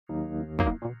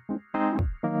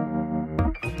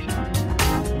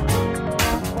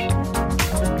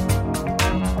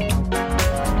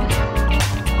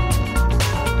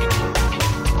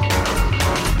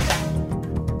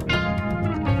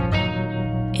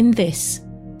In this,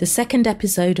 the second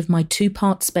episode of my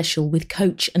two-part special with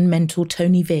coach and mentor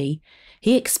Tony V,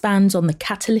 he expands on the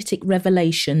catalytic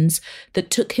revelations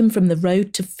that took him from the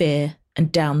road to fear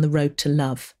and down the road to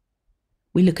love.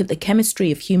 We look at the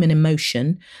chemistry of human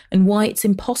emotion and why it's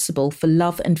impossible for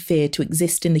love and fear to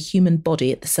exist in the human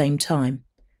body at the same time.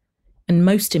 And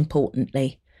most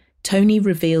importantly, Tony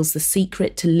reveals the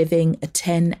secret to living a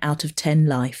 10 out of 10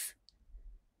 life.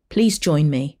 Please join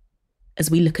me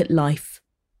as we look at life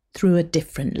through a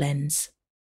different lens.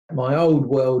 My old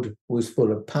world was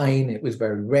full of pain. It was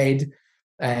very red.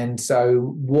 And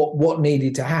so what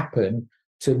needed to happen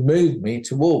to move me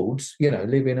towards,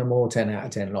 living a more 10 out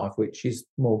of 10 life, which is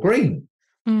more green.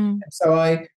 So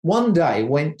I one day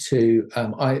went to,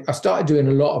 I started doing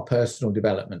a lot of personal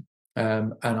development.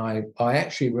 And I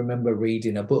actually remember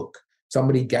reading a book.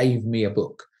 Somebody gave me a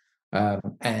book.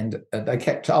 And they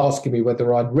kept asking me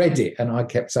whether I'd read it. And I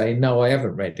kept saying, no, I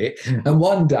haven't read it. And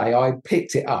one day I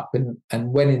picked it up and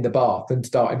went in the bath and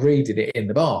started reading it in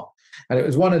the bath. And it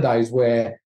was one of those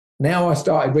where now I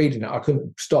started reading it, I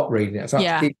couldn't stop reading it. So I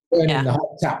had to keep turning the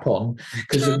hot tap on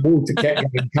because the water kept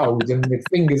getting cold and my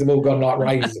fingers have all gone like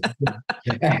raisins.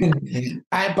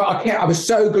 But I was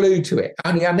so glued to it.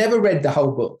 I never read the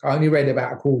whole book. I only read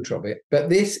about a quarter of it.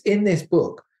 But in this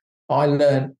book, I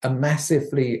learned a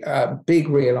massively I had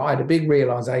a big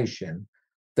realization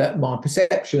that my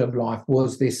perception of life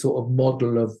was this sort of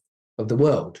model of the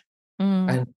world.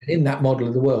 And in that model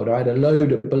of the world, I had a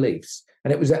load of beliefs.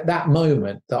 And it was at that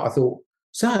moment that I thought,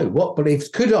 so what beliefs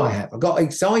could I have? I got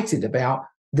excited about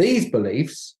these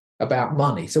beliefs about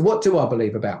money. So what do I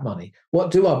believe about money?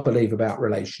 What do I believe about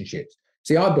relationships?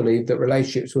 See, I believe that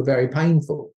relationships were very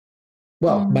painful.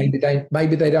 Well, maybe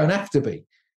they don't have to be.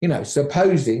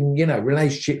 Supposing,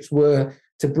 relationships were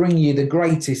to bring you the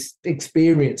greatest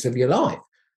experience of your life.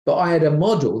 But I had a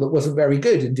model that wasn't very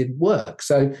good and didn't work.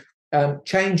 So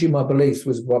changing my beliefs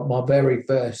was my very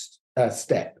first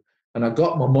step. And I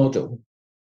got my model.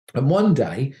 And one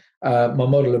day, my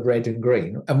model of red and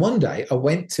green. And one day I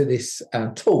went to this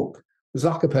talk. It was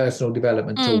like a personal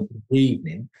development talk in the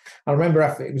evening. I remember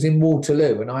it was in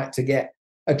Waterloo and I had to get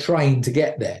a train to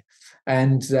get there.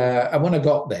 And when I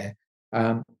got there,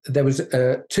 there was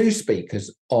two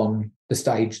speakers on the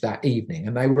stage that evening,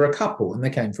 and they were a couple, and they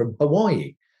came from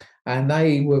Hawaii, and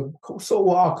they were sort of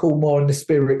what I call more in the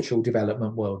spiritual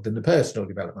development world than the personal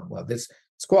development world. There's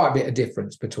quite a bit of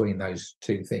difference between those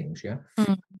two things, yeah.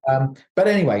 But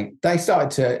anyway, they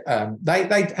started to they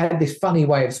had this funny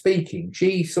way of speaking.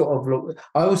 She sort of looked.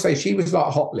 I always say she was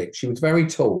like Hot Lips. She was very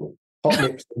tall. Hot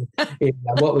Lips in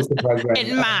what was the program?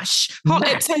 In MASH. Hot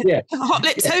Lips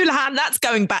Houlihan, that's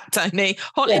going back, Tony.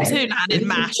 Hot Lips Houlihan in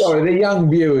MASH. Sorry, the young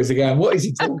viewers are going, what is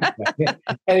he talking about?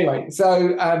 Anyway,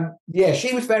 so,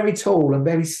 she was very tall and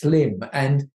very slim.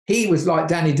 And he was like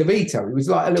Danny DeVito. He was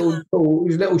like a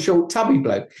little short, tubby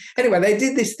bloke. Anyway, they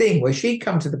did this thing where she'd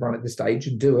come to the front of the stage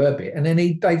and do her bit, and then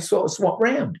they'd sort of swap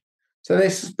round. So they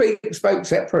spoke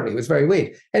separately. It was very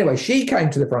weird. Anyway, she came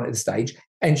to the front of the stage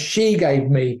and she gave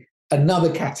me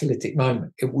another catalytic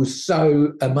moment. It was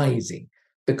so amazing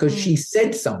because she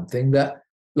said something that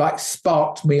like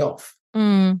sparked me off.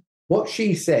 What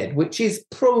she said, which is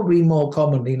probably more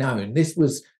commonly known, this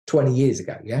was 20 years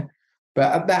ago, yeah?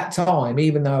 But at that time,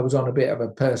 even though I was on a bit of a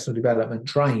personal development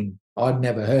train, I'd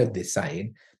never heard this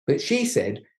saying. But she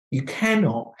said, you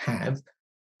cannot have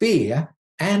fear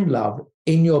and love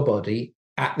in your body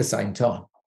at the same time.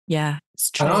 Yeah,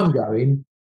 it's true. And I'm going,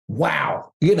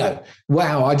 wow,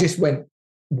 wow. I just went,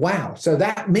 wow. So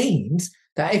that means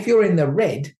that if you're in the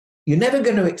red, you're never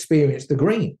going to experience the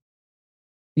green.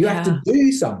 You have to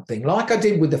do something like I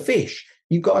did with the fish.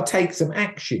 You've got to take some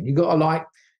action. You've got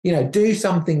to do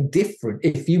something different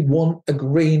if you want a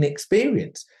green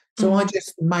experience. So I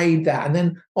just made that. And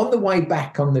then on the way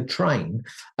back on the train,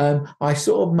 I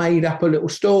sort of made up a little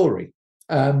story,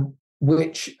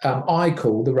 which I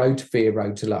call the road to fear,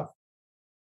 road to love.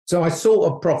 So I sort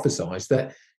of prophesized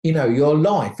that, your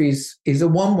life is a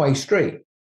one-way street.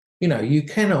 You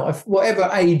cannot, whatever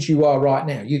age you are right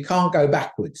now, you can't go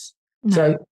backwards. No.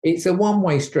 So it's a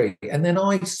one-way street. And then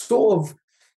I sort of,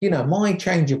 my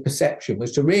change of perception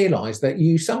was to realize that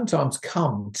you sometimes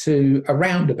come to a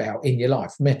roundabout in your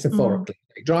life, metaphorically,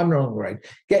 driving along the road,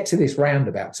 get to this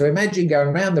roundabout. So imagine going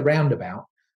around the roundabout,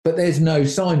 but there's no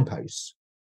signposts.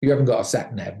 You haven't got a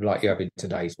sat nav like you have in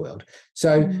today's world.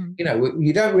 So,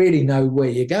 you don't really know where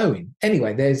you're going.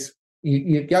 Anyway,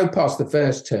 you go past the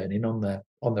first turning on the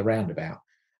roundabout,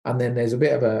 and then there's a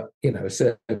bit of a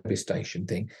service station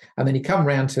thing. And then you come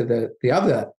round to the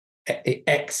other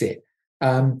exit,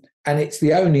 and it's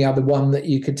the only other one that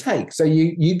you could take. So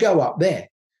you go up there.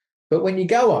 But when you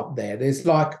go up there, there's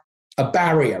like a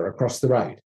barrier across the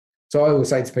road. So I always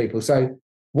say to people, so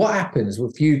what happens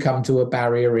if you come to a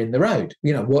barrier in the road?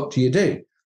 You know, what do you do?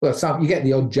 Well, you get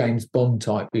the odd James Bond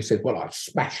type who says, well, I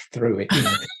smashed through it. You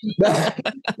know.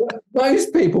 But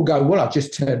most people go, well, I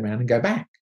just turn around and go back.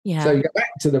 Yeah. So you go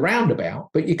back to the roundabout,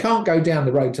 but you can't go down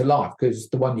the road to life because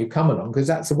the one you come along, because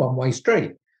that's a one-way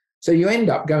street. So you end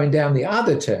up going down the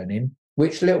other turning,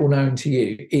 which, little known to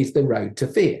you, is the road to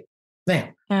fear.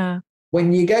 Now,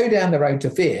 when you go down the road to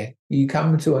fear, you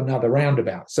come to another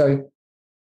roundabout. So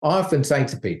I often say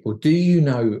to people, do you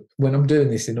know, when I'm doing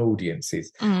this in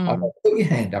audiences, I go, put your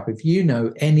hand up if you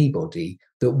know anybody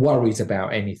that worries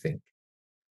about anything.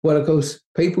 Well, of course,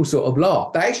 people sort of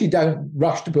laugh. They actually don't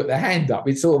rush to put their hand up.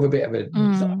 It's sort of a bit of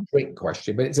a trick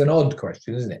question, but it's an odd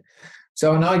question, isn't it?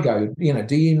 So, and I go, you know,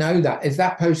 do you know that? Is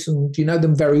that person, do you know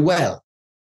them very well?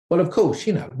 Well, of course,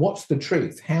 you know, what's the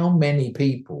truth? How many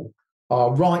people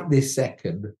are right this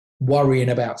second worrying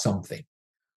about something?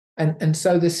 And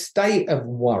so the state of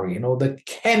worrying, or the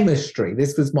chemistry,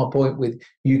 this was my point with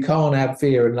you can't have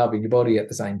fear and love in your body at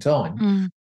the same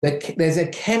time. There's a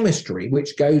chemistry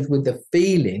which goes with the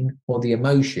feeling or the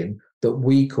emotion that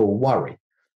we call worry.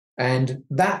 And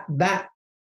that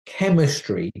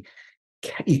chemistry,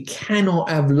 you cannot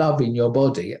have love in your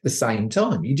body at the same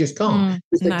time. You just can't.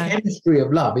 Because the chemistry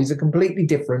of love is a completely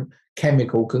different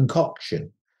chemical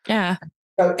concoction. Yeah.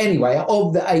 So anyway,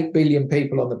 of the 8 billion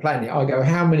people on the planet, I go,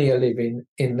 how many are living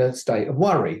in the state of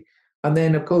worry? And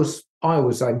then, of course, I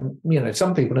always say, you know,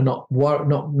 some people are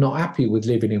not happy with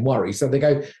living in worry. So they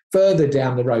go further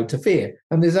down the road to fear.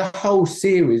 And there's a whole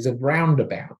series of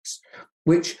roundabouts,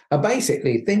 which are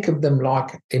basically, think of them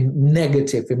like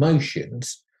negative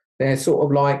emotions. They're sort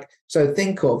of like, so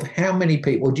think of how many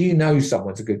people, do you know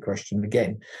someone's a good question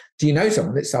again. Do you know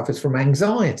someone that suffers from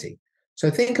anxiety? So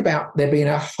think about there being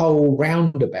a whole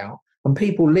roundabout and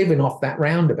people living off that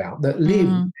roundabout that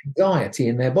live anxiety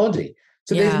in their body.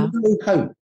 So there's no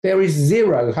hope. There is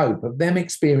zero hope of them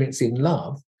experiencing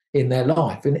love in their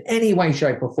life in any way,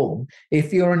 shape or form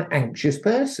if you're an anxious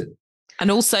person. And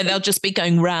also they'll just be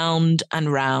going round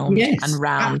and round and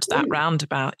round that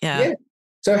roundabout. Yeah.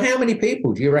 So how many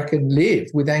people do you reckon live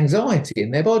with anxiety in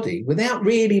their body without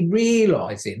really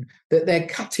realising that they're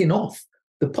cutting off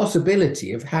the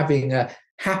possibility of having a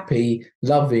happy,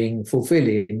 loving,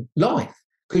 fulfilling life?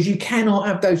 Because you cannot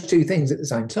have those two things at the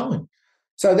same time.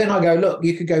 So then I go, look,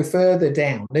 you could go further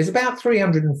down. There's about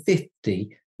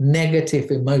 350 negative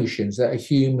emotions that a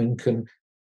human can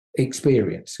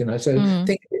experience, you know. So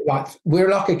think of it like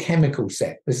we're like a chemical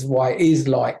set. This is why it is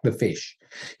like the fish.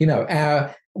 You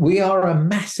know, we are a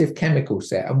massive chemical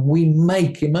set and we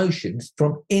make emotions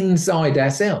from inside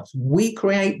ourselves. We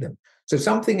create them. So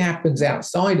something happens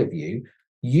outside of you,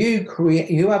 you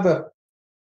have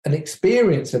an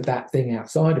experience of that thing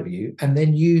outside of you, and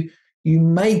then you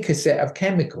make a set of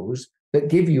chemicals that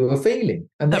give you a feeling.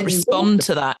 And that then respond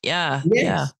to that, yeah.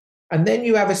 And then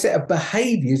you have a set of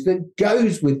behaviours that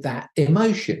goes with that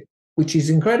emotion, which is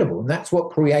incredible. And that's what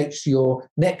creates your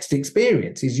next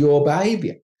experience, is your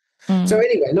behaviour. So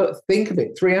anyway, look, think of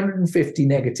it, 350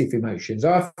 negative emotions.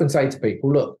 I often say to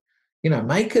people, look, you know,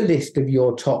 make a list of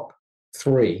your top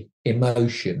 3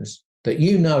 emotions that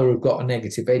you know have got a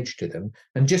negative edge to them,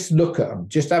 and just look at them,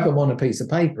 just have them on a piece of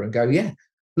paper and go, yeah,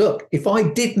 look, if I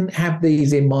didn't have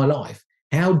these in my life,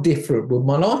 how different would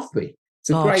my life be?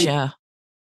 It's a great,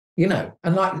 you know,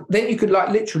 and like, then you could like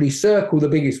literally circle the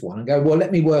biggest one and go, well,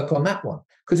 let me work on that one.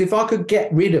 Because if I could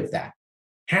get rid of that,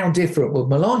 how different would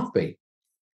my life be?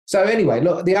 So anyway,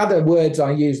 look, the other words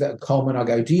I use that are common, I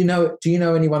go, do you know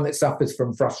anyone that suffers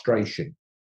from frustration?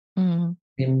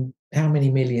 In how many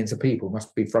millions of people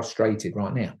must be frustrated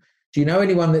right now? Do you know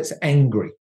anyone that's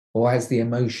angry or has the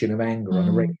emotion of anger on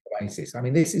a regular basis? I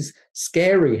mean, this is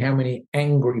scary how many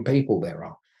angry people there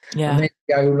are. And then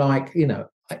you go like, you know,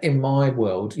 in my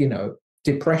world, you know,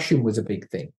 depression was a big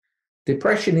thing.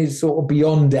 Depression is sort of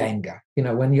beyond anger. You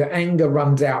know, when your anger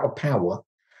runs out of power,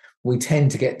 we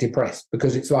tend to get depressed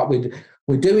because it's like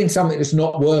we're doing something that's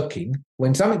not working.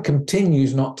 When something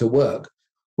continues not to work,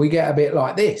 we get a bit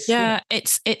like this. Yeah, you know?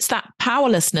 It's that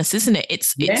powerlessness, isn't it?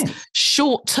 It's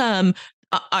short term.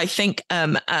 I think,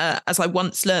 as I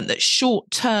once learned, that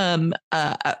short-term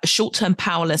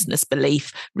powerlessness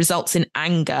belief results in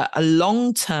anger. A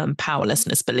long-term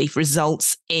powerlessness belief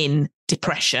results in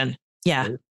depression. Yeah,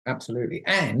 absolutely.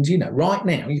 And you know, right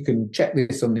now you can check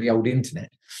this on the old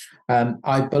internet.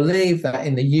 I believe that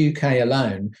in the UK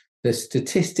alone, the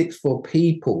statistics for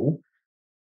people,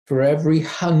 for every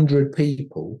 100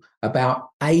 people, about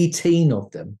 18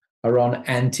 of them are on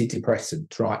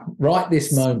antidepressants. Right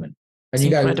this moment. And it's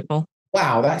you incredible. Go,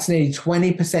 wow, that's nearly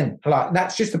 20%. Like,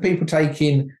 that's just the people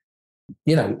taking,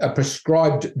 a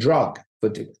prescribed drug.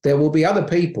 But there will be other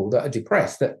people that are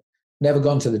depressed that never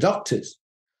gone to the doctors.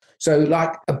 So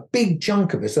like a big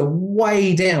chunk of us are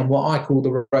way down what I call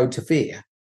the road to fear,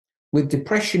 with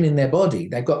depression in their body.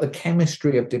 They've got the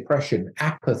chemistry of depression,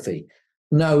 apathy,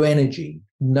 no energy,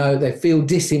 they feel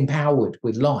disempowered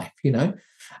with life,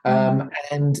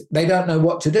 and they don't know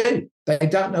what to do. They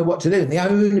don't know what to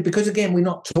do. Because again, we're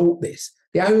not taught this,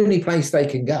 the only place they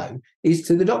can go is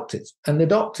to the doctors. And the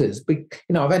doctors,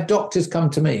 I've had doctors come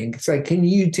to me and say, can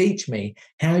you teach me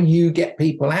how you get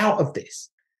people out of this?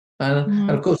 And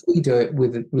of course, we do it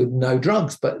with no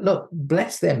drugs. But look,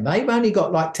 bless them. They've only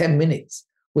got like 10 minutes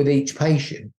with each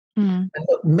patient. And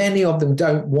look, many of them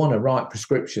don't want to write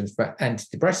prescriptions for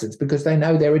antidepressants because they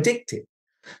know they're addictive.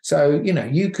 So,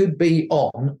 you could be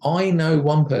on, I know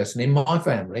one person in my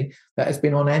family that has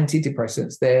been on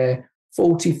antidepressants. They're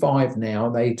 45 now.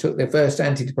 They took their first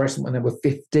antidepressant when they were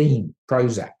 15,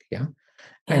 Prozac,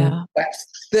 And that's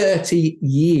 30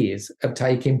 years of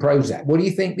taking Prozac. What do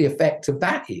you think the effect of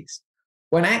that is?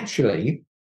 When actually,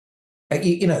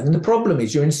 the problem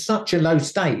is you're in such a low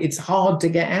state, it's hard to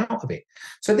get out of it.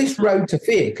 So this road to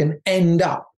fear can end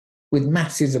up with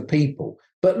masses of people.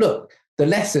 But look, the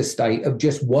lesser state of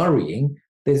just worrying,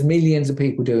 there's millions of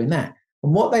people doing that.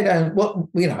 And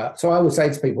so I would say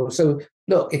to people, so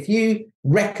look, if you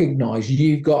recognize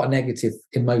you've got a negative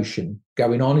emotion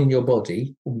going on in your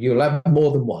body, you'll have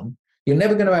more than one. You're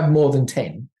never going to have more than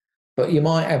 10, but you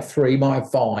might have 3, might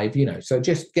have 5, so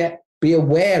just be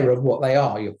aware of what they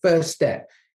are. Your first step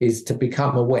is to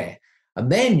become aware.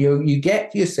 And then you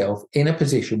get yourself in a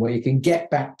position where you can get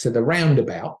back to the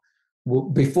roundabout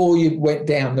before you went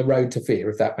down the road to fear,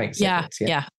 if that makes sense.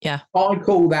 Yeah. I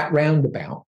call that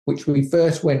roundabout, which we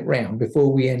first went round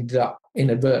before we ended up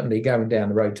inadvertently going down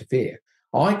the road to fear.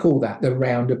 I call that the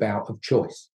roundabout of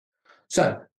choice.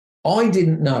 So I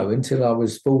didn't know until I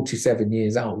was 47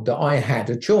 years old that I had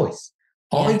a choice.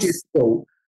 Yes. I just thought,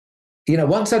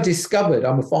 once I discovered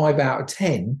I'm a 5 out of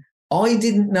 10, I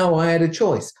didn't know I had a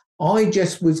choice. I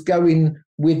just was going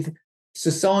with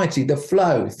society, the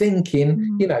flow,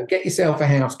 thinking, get yourself a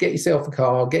house, get yourself a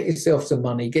car, get yourself some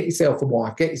money, get yourself a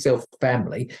wife, get yourself a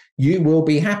family. You will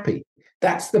be happy.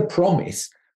 That's the promise.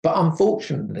 But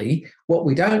unfortunately, what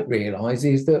we don't realise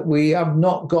is that we have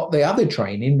not got the other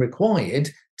training required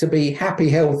to be happy,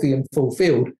 healthy and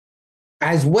fulfilled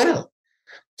as well.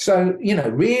 So,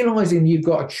 realising you've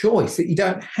got a choice, that you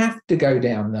don't have to go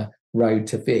down the road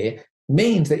to fear,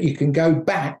 means that you can go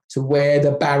back to where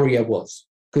the barrier was.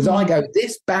 Because I go,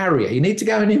 this barrier, you need to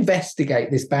go and investigate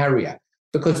this barrier,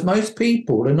 because most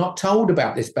people are not told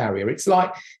about this barrier.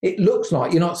 It looks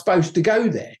like you're not supposed to go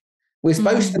there. We're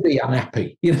supposed to be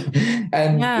unhappy,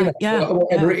 and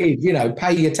whatever it is,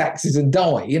 pay your taxes and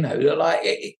die,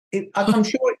 I'm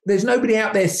sure there's nobody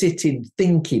out there sitting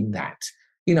thinking that.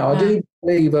 I do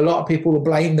believe a lot of people will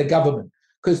blame the government,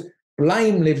 because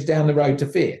blame lives down the road to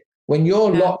fear. When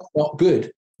your lot's not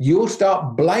good, you'll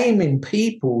start blaming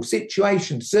people,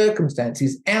 situations,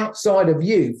 circumstances outside of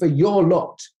you for your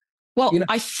lot. Well,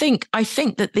 I think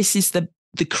that this is the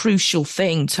crucial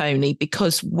thing, Tony,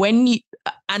 because when you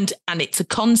and it's a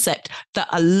concept that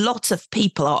a lot of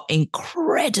people are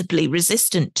incredibly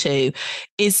resistant to,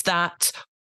 is that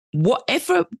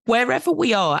wherever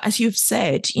we are, as you've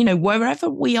said, wherever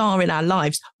we are in our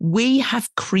lives, we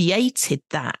have created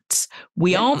that.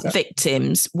 We aren't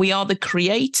victims. We are the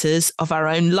creators of our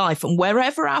own life. And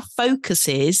wherever our focus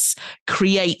is,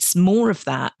 creates more of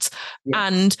that.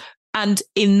 Yes. And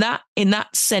in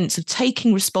that sense of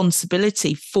taking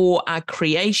responsibility for our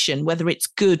creation, whether it's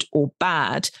good or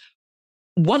bad,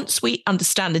 once we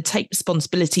understand and take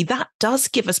responsibility, that does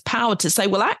give us power to say,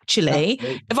 well, actually,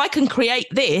 if I can create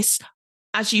this,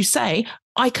 as you say,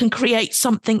 I can create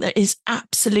something that is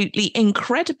absolutely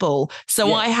incredible.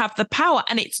 So I have the power,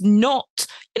 and it's not,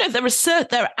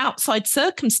 there are outside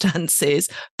circumstances,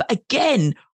 but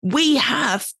again, we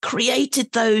have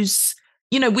created those.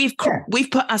 We've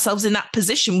put ourselves in that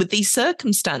position with these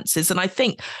circumstances, and I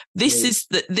think this is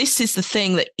the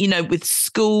thing that with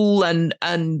school and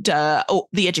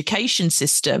the education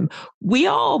system, we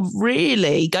are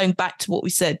really going back to what we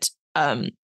said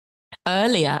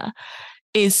earlier,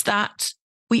 is that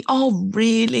we are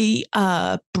really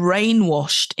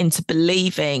brainwashed into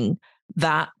believing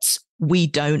that we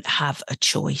don't have a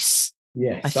choice.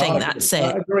 Yes, I think that's it.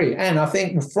 I agree, and I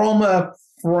think from a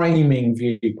framing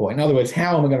viewpoint, in other words,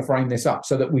 how am I going to frame this up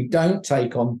so that we don't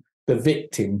take on the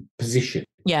victim position?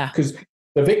 Yeah. Because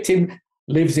the victim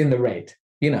lives in the red.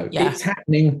 It's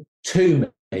happening to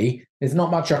me. There's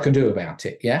not much I can do about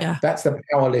it. Yeah. That's the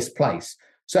powerless place.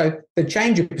 So the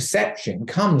change of perception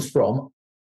comes from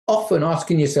often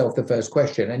asking yourself the first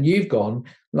question. And you've gone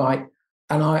like,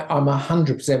 and I'm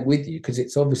 100% with you, because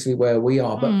it's obviously where we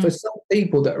are. But for some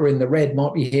people that are in the red,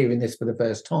 might be hearing this for the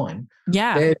first time.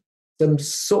 Yeah. There's some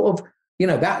sort of,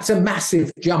 that's a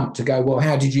massive jump to go, well,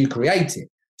 how did you create it?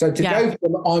 So to go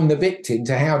from I'm the victim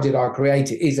to how did I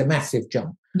create it is a massive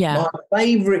jump. Yeah. My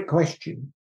favourite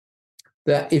question,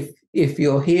 that if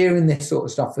you're hearing this sort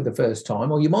of stuff for the first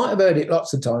time, or you might have heard it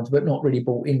lots of times but not really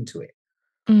bought into it,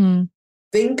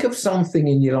 think of something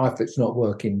in your life that's not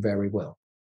working very well.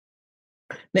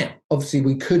 Now, obviously,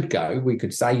 we could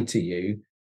say to you,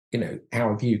 how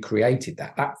have you created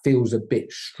that? That feels a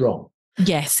bit strong.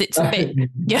 Yes, it's a bit.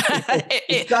 Yeah,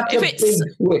 it's such a big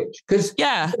switch, because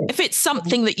if it's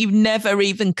something that you've never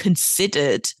even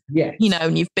considered,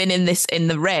 and you've been in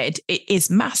the red, it is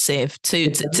massive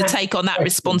to take on that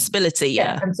responsibility.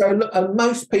 Yeah. And so look,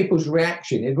 most people's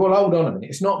reaction is, well, hold on a minute,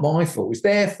 it's not my fault, it's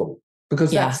their fault,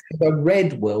 because that's how the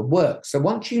red world works. So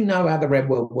once you know how the red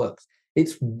world works,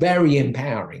 it's very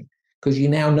empowering, because you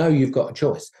now know you've got a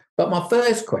choice. But my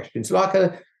first question,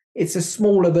 it's a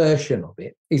smaller version of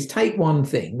it, is take one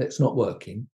thing that's not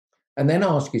working and then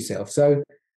ask yourself, so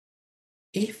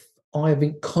if I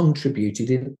haven't contributed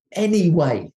in any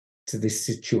way to this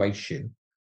situation,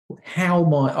 how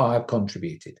might I have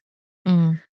contributed?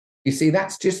 You see,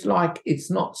 that's just like, it's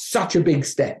not such a big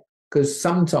step, because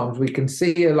sometimes we can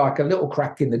see a little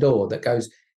crack in the door that goes,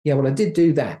 yeah, well, I did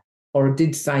do that, or I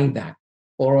did say that,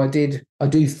 or I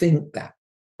do think that.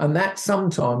 And that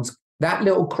sometimes, that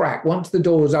little crack, once the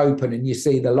door's open and you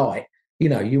see the light,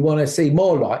 you want to see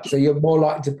more light, so you're more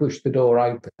likely to push the door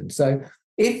open. So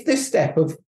if the step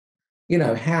of,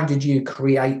 how did you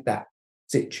create that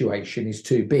situation is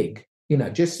too big,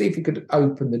 just see if you could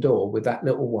open the door with that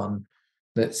little one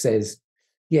that says,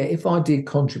 yeah, if I did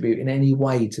contribute in any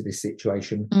way to this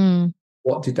situation,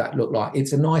 what did that look like?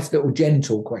 It's a nice little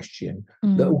gentle question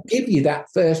that will give you that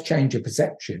first change of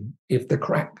perception if the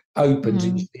crack opens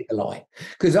and you see the light.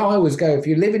 Because I always go, if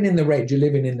you're living in the red, you're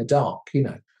living in the dark,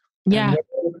 Yeah.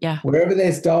 Wherever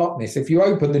there's darkness, if you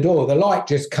open the door, the light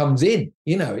just comes in.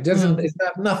 It doesn't, there's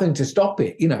nothing to stop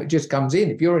it. It just comes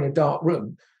in. If you're in a dark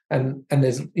room and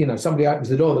there's, somebody opens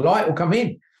the door, the light will come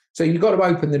in. So you've got to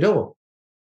open the door.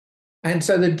 And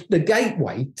so the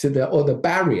gateway to the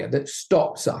barrier that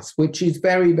stops us, which is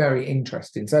very, very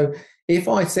interesting. So if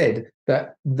I said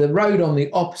that the road on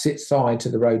the opposite side to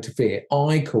the road to fear,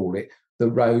 I call it the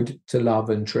road to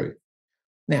love and truth.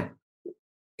 Now,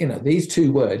 these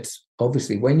two words,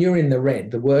 obviously, when you're in the red,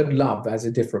 the word love has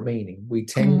a different meaning. We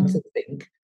tend to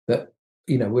think that,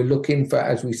 we're looking for,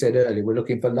 as we said earlier, we're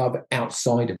looking for love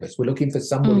outside of us. We're looking for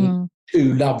somebody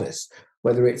to love us,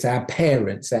 whether it's our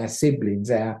parents, our siblings,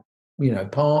 our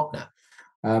partner,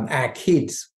 our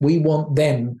kids. We want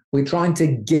them. We're trying to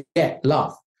get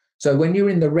love. So when you're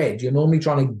in the red, you're normally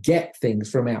trying to get things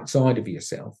from outside of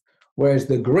yourself. Whereas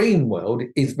the green world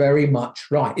is very much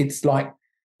right. It's like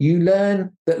you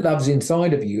learn that love's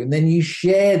inside of you and then you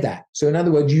share that. So in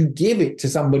other words, you give it to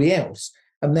somebody else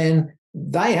and then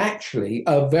they actually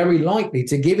are very likely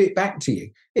to give it back to you.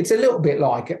 It's a little bit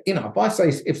like, if I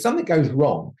say, if something goes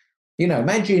wrong,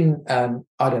 imagine,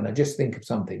 I don't know, just think of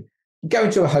something. Go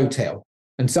into a hotel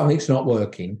and something's not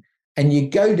working and you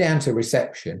go down to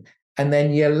reception and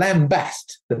then you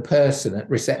lambast the person at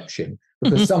reception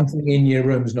because something in your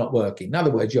room's not working. In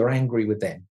other words, you're angry with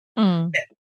them.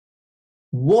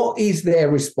 What is their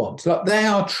response? Like, they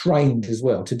are trained as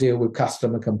well to deal with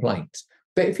customer complaints.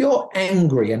 But if you're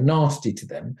angry and nasty to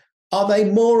them, are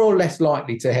they more or less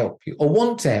likely to help you or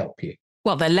want to help you?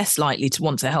 Well, they're less likely to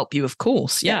want to help you, of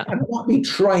course. Yeah. And might be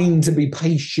trained to be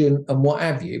patient and what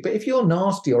have you. But if you're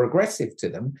nasty or aggressive to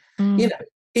them,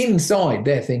 inside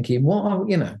they're thinking, well,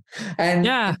 and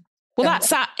yeah. Well,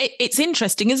 it's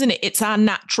interesting, isn't it? It's our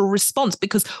natural response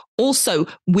because also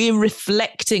we're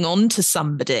reflecting onto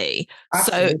somebody.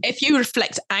 Absolutely. So if you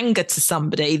reflect anger to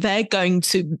somebody, they're going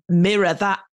to mirror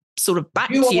that sort of back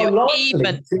to you. You're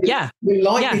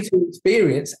likely to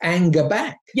experience anger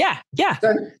back. Yeah.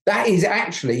 So that is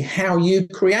actually how you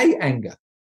create anger.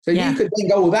 So you could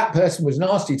think, oh, well, that person was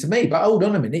nasty to me, but hold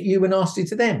on a minute, you were nasty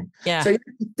to them. Yeah. So you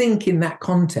have to think in that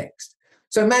context.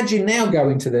 So imagine now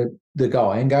going to the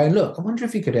guy and going, look, I wonder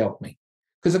if he could help me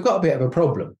because I've got a bit of a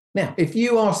problem. Now, if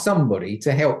you ask somebody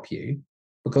to help you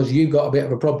because you've got a bit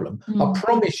of a problem, I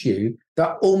promise you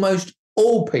that almost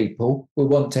all people will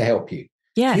want to help you.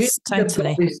 Yes,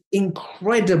 totally. This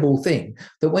incredible thing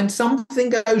that when something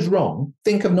goes wrong,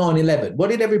 think of 9/11. What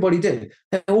did everybody do?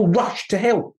 They all rushed to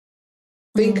help.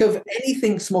 Think of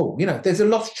anything small. There's a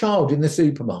lost child in the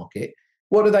supermarket.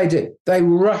 What do? They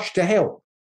rush to help.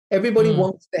 Everybody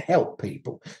wants to help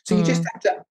people. So you just have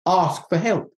to ask for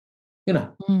help. You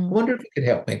know, I wonder if you could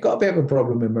help me. Got a bit of a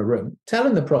problem in my room. Tell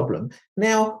them the problem.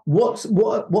 Now, what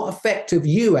effect have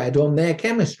you had on their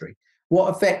chemistry? What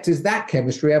effect does that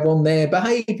chemistry have on their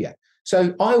behavior?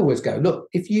 So I always go, look,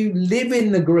 if you live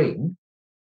in the green,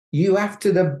 you have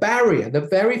to, the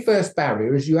very first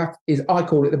barrier is I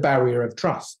call it the barrier of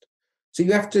trust. So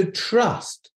you have to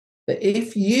trust that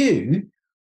if you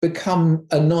become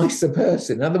a nicer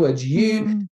person, in other words,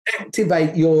 you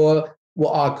activate your,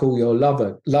 what I call your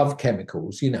love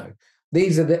chemicals, you know,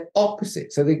 these are the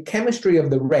opposite. So the chemistry of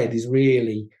the red is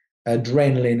really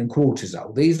adrenaline and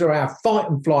cortisol. These are our fight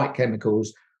and flight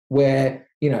chemicals where,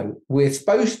 you know, we're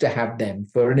supposed to have them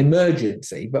for an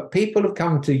emergency, but people have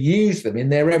come to use them in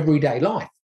their everyday life.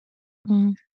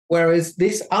 Whereas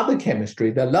this other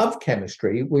chemistry, the love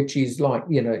chemistry, which is like,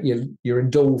 you know, your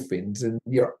endorphins and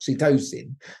your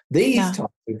oxytocin, these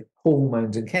types of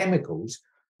hormones and chemicals,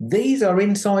 these are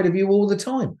inside of you all the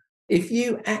time. If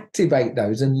you activate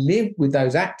those and live with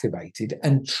those activated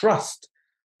and trust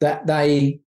that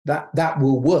that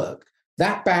will work,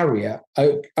 that barrier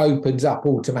opens up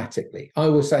automatically. I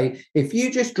will say, if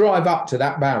you just drive up to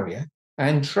that barrier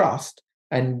and trust,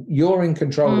 and you're in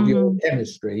control of your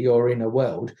chemistry, your inner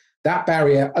world, that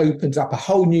barrier opens up a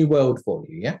whole new world for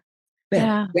you. Yeah.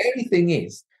 Now, the only thing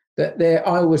is that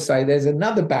I always say there's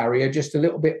another barrier just a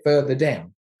little bit further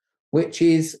down, which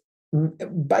is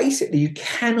basically you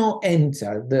cannot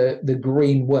enter the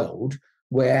green world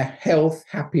where health,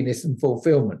 happiness, and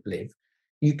fulfillment live.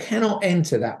 You cannot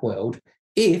enter that world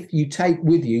if you take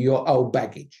with you your old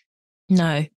baggage.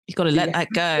 No, you've got to let that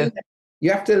go.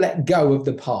 You have to let go of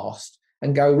the past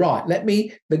and go, right,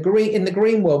 in the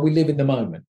green world, we live in the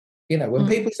moment. You know, when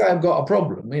people say I've got a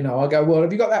problem, you know, I go, well,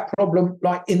 have you got that problem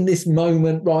like in this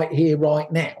moment, right here,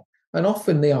 right now? And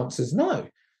often the answer is no.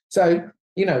 So,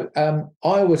 you know, I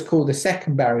always call the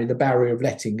second barrier the barrier of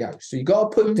letting go. So you've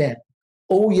got to put down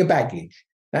all your baggage.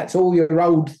 That's all your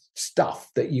old stuff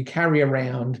that you carry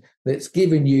around that's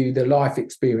given you the life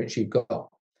experience you've got.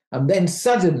 And then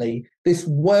suddenly this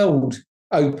world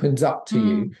opens up to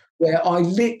you where I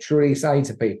literally say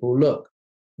to people, look,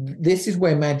 this is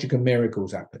where magic and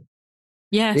miracles happen.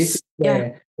 Yes.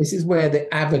 This is where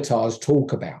the avatars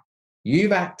talk about.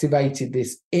 You've activated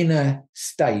this inner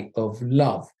state of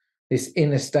love, this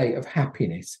inner state of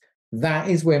happiness. That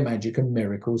is where magic and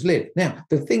miracles live. Now,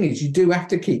 the thing is, you do have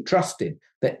to keep trusting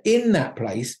that in that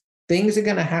place, things are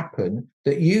going to happen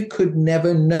that you could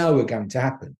never know are going to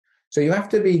happen. So you have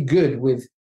to be good with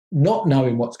not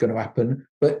knowing what's going to happen,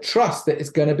 but trust that it's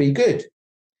going to be good.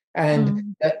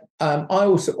 And I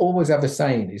also always have a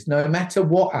saying is, no matter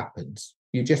what happens,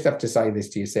 you just have to say this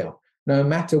to yourself. No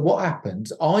matter what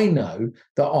happens, I know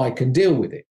that I can deal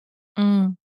with it.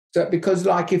 So because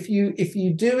like if you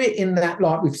do it in that,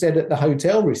 like we've said at the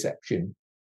hotel reception,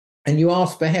 and you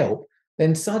ask for help,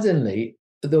 then suddenly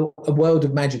a world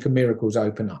of magic and miracles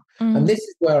open up. And this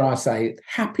is where I say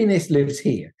happiness lives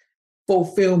here.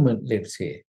 Fulfillment lives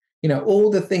here. You know, all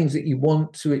the things that you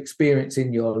want to experience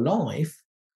in your life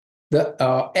that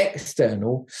are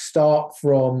external start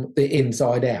from the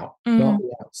inside out, not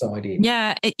the outside in.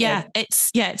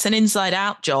 It's an inside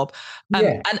out job.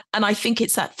 And I think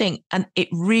it's that thing. And it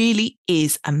really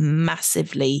is a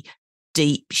massively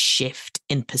deep shift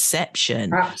in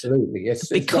perception. Absolutely. Yes.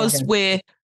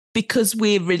 Because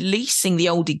we're releasing the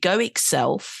old egoic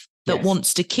self that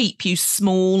wants to keep you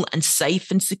small and safe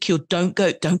and secure. Don't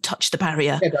touch the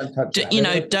barrier. Yeah, don't touch that. You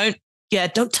know,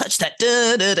 don't touch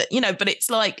that. You know, but it's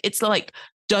like,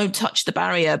 don't touch the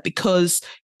barrier because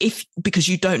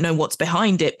you don't know what's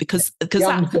behind it because the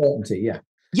uncertainty.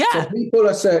 So people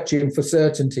are searching for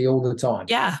certainty all the time.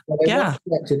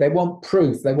 They want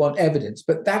proof. They want evidence.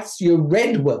 But that's your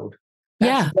red world.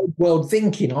 That's old world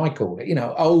thinking, I call it. You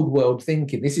know, old world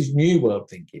thinking. This is new world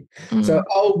thinking. So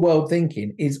old world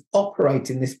thinking is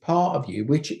operating this part of you,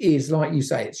 which is, like you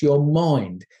say, it's your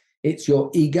mind. It's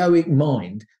your egoic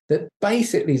mind that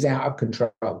basically is out of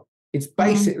control. It's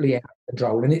basically out of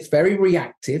control, and it's very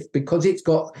reactive because it's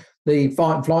got the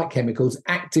fight and flight chemicals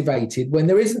activated when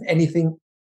there isn't anything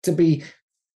to be,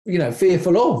 you know,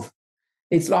 fearful of.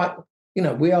 It's like, you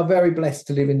know, we are very blessed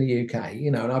to live in the UK,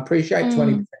 you know, and I appreciate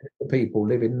 20% of the people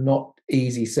live in not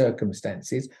easy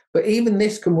circumstances, but even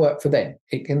this can work for them.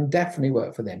 It can definitely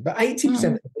work for them. But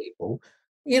 80% of the people,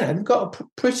 you know, they've got a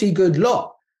pretty good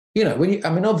lot. You know,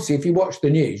 obviously, if you watch the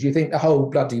news, you think the whole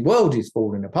bloody world is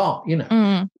falling apart, you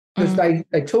know, because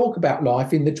they talk about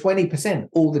life in the 20%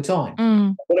 all the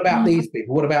time. What about these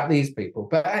people? What about these people?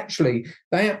 But actually,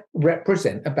 they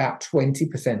represent about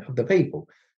 20% of the people.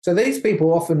 So these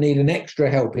people often need an extra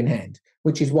helping hand,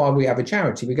 which is why we have a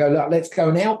charity. We go, look, let's go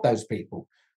and help those people.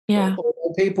 Yeah.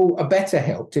 People are better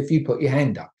helped if you put your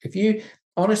hand up. If you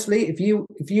honestly, if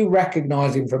you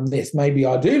recognizing from this, maybe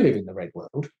I do live in the red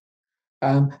world,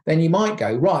 then you might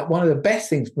go, right, one of the best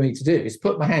things for me to do is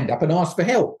put my hand up and ask for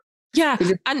help. Yeah.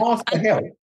 Because if you ask for help,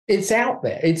 it's out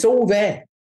there. It's all there.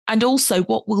 And also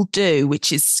what we'll do,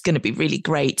 which is going to be really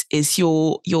great, is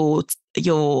your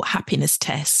happiness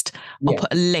test. I'll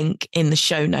put a link in the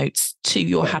show notes to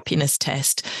your happiness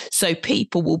test. So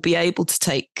people will be able to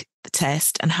take the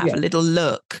test and have a little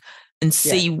look and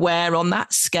see where on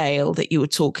that scale that you were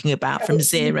talking about from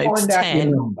 0 to 10.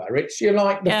 Your number. It's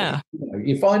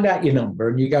you find out your number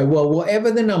and you go, well,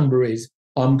 whatever the number is,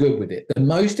 I'm good with it. The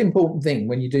most important thing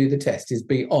when you do the test is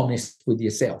be honest with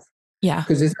yourself. Yeah.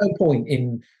 Because there's no point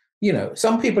in,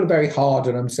 some people are very hard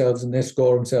on themselves and they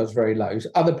score themselves very low.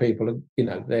 Other people are,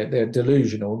 they're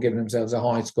delusional, giving themselves a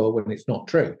high score when it's not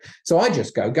true. So I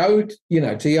just go, to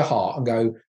your heart and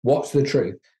go, what's the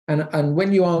truth? And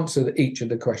when you answer each of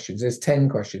the questions, there's 10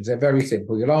 questions. They're very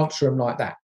simple. You'll answer them like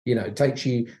that. It takes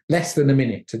you less than a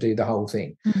minute to do the whole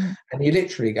thing. Mm-hmm. And you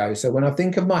literally go, so when I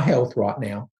think of my health right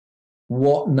now,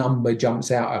 what number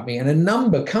jumps out at me? And a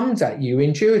number comes at you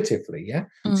intuitively, yeah?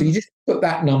 Mm. So you just put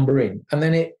that number in and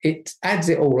then it adds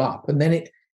it all up and then it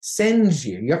sends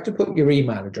you have to put your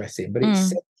email address in, but it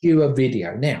sends you a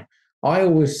video. Now, I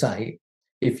always say,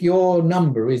 if your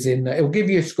number is it'll give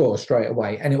you a score straight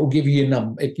away and it will give you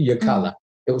your colour.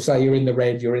 It will say you're in the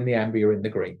red, you're in the amber, you're in the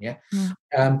green, yeah?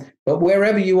 But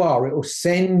wherever you are, it will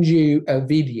send you a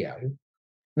video.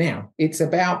 Now, it's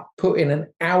about putting an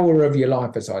hour of your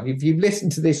life aside. If you've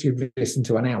listened to this, you've listened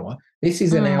to an hour. This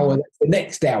is an hour, that's the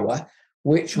next hour,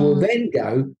 which will then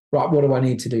go, right, what do I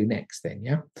need to do next then,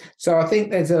 yeah? So I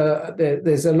think there's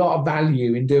a lot of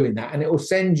value in doing that, and it will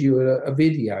send you a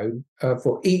video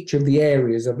for each of the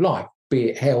areas of life, be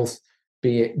it health,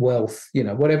 be it wealth,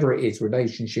 whatever it is,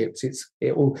 relationships.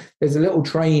 There's a little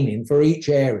training for each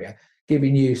area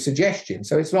giving you suggestions.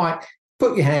 So it's like,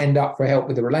 put your hand up for help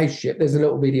with the relationship. There's a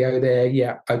little video there.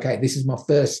 Yeah, okay, this is my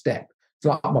first step. It's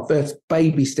like my first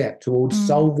baby step towards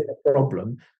solving a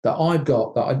problem that I've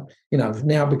got that I've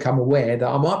now become aware that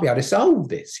I might be able to solve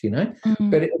this,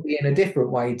 but it'll be in a different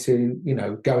way to,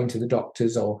 going to the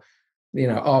doctors or,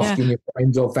 asking your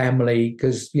friends or family,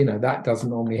 because, that doesn't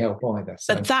normally help either.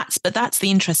 So. But that's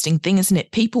the interesting thing, isn't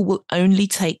it? People will only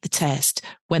take the test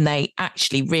when they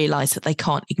actually realise that they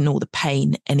can't ignore the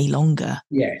pain any longer.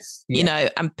 Yes.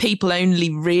 And people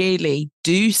only really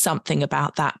do something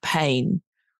about that pain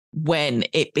when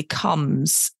it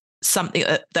becomes something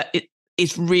that it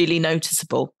is really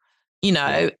noticeable.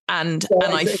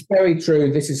 It's very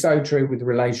true. This is so true with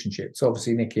relationships.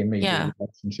 Obviously, Nikki and me,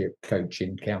 relationship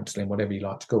coaching, counselling, whatever you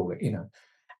like to call it,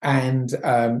 And,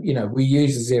 we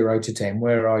use a 0 to 10.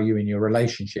 Where are you in your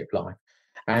relationship life?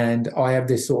 And I have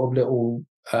this sort of little,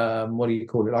 what do you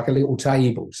call it? Like a little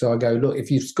table. So I go, look,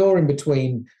 if you're scoring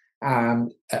between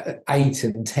 8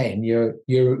 and 10,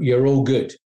 you're all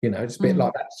good. It's a bit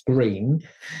like that screen.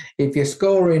 If you're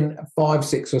scoring 5,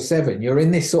 6, or 7, you're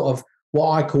in this sort of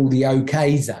what I call the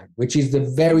okay zone, which is the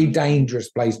very dangerous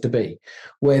place to be,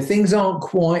 where things aren't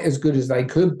quite as good as they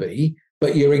could be,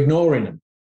 but you're ignoring them.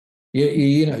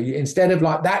 Instead of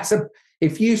like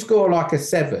if you score like a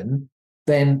 7,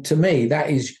 then to me that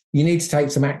is you need to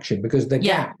take some action, because the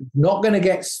gap is not going to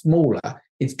get smaller;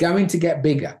 it's going to get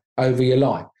bigger over your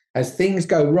life. As things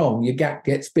go wrong, your gap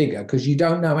gets bigger because you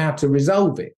don't know how to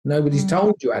resolve it. Nobody's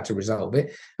told you how to resolve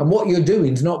it, and what you're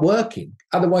doing is not working.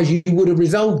 Otherwise, you would have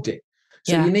resolved it.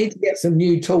 So you need to get some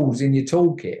new tools in your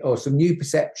toolkit or some new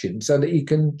perception so that you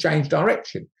can change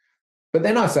direction. But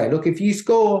then I say, look, if you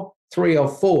score 3 or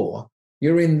 4,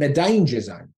 you're in the danger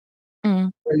zone.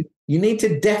 So you need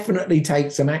to definitely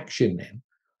take some action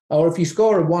now. Or if you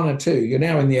score a 1 or 2, you're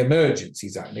now in the emergency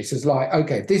zone. This is like,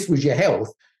 okay, if this was your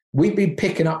health, we'd be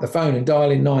picking up the phone and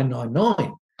dialing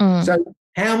 999. So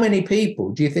how many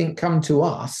people do you think come to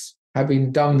us,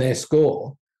 having done their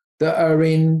score, that are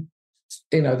in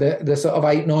the sort of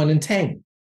 8, 9 and 10?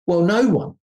 Well, no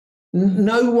one.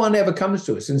 No one ever comes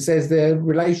to us and says their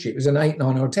relationship is an 8,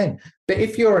 9 or 10. But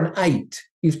if you're an 8,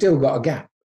 you've still got a gap.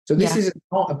 So this is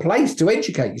not a place to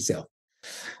educate yourself.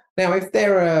 Now, if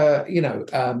they're a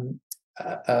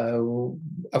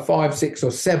 5, 6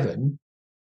 or 7,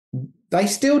 they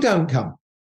still don't come.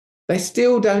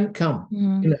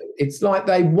 It's like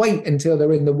they wait until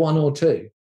they're in the 1 or 2.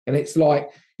 And it's like,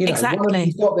 exactly. One of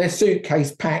them's got their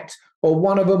suitcase packed, or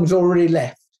one of them's already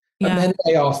left, and then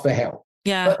they ask for help.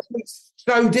 Yeah. But it's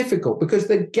so difficult because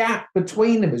the gap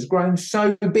between them has grown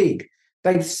so big.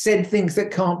 They've said things that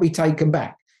can't be taken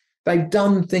back. They've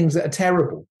done things that are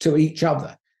terrible to each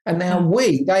other. And now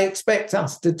they expect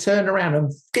us to turn around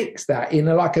and fix that in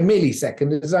like a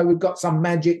millisecond as though we've got some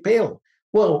magic pill.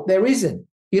 Well, there isn't,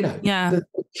 The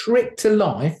trick to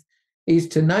life is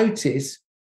to notice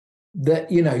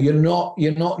that, you're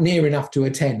not near enough to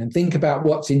a 10 and think about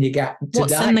what's in your gap today.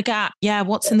 What's in the gap? Yeah,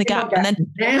 what's in the gap? And then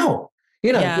now,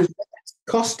 that's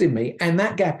costing me, and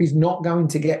that gap is not going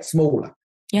to get smaller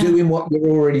doing what you're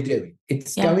already doing.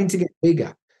 It's going to get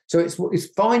bigger. So it's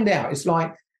find out. It's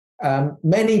like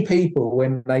many people,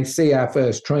 when they see our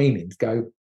first trainings,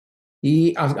 go,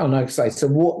 so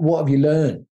what have you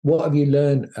learned? What have you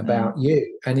learned about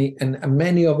you? And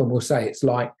many of them will say, it's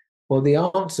like, well, the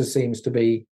answer seems to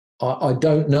be, I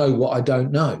don't know what I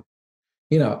don't know.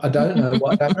 I don't know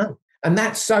what I don't know. And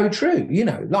that's so true,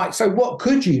 so what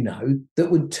could you know that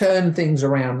would turn things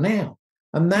around now?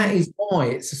 And that is why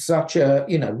it's such a,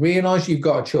 realize you've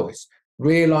got a choice.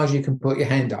 Realize you can put your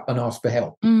hand up and ask for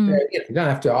help. You don't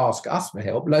have to ask us for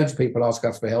help. Loads of people ask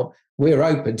us for help. We're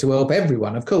open to help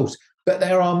everyone, of course. But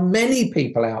there are many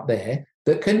people out there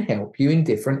that can help you in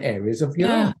different areas of your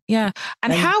life. Yeah.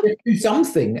 And how do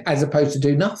something as opposed to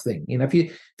do nothing. If you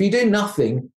do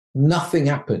nothing, nothing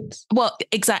happens. Well,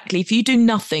 exactly. If you do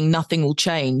nothing, nothing will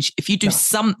change. If you do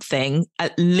something,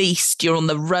 at least you're on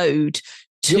the road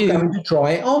to. You're going to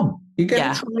try it on. You're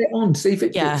going to try it on. See if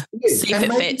it fits for you. See if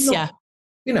it fits.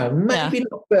 Maybe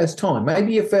not first time.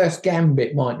 Maybe your first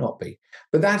gambit might not be.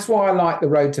 But that's why I like the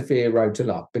Road to Fear, Road to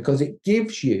Love, because it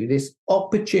gives you this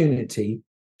opportunity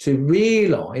to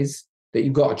realize that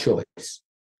you've got a choice.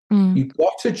 You've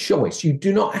got a choice. You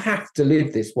do not have to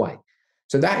live this way.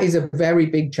 So that is a very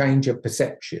big change of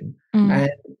perception. And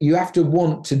you have to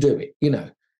want to do it,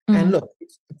 And look,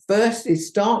 first, it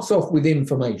starts off with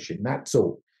information. That's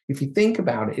all. If you think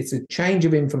about it, it's a change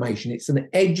of information. It's an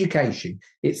education.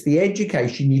 It's the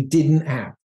education you didn't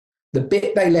have, the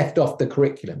bit they left off the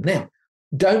curriculum. Now,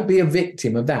 don't be a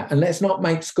victim of that. And let's not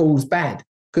make schools bad,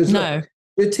 because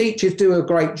the teachers do a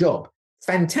great job.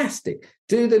 Fantastic.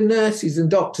 Do the nurses and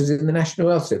doctors in the National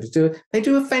Health Service do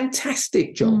a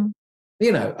fantastic job.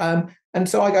 And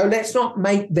so I go, let's not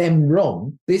make them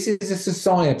wrong. This is a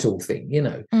societal thing,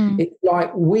 It's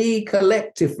like we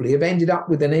collectively have ended up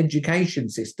with an education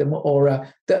system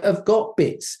that have got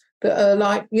bits that are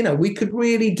like, we could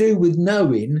really do with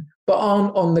knowing, but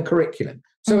aren't on the curriculum.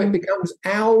 So it becomes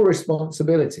our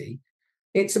responsibility.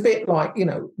 It's a bit like,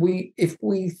 if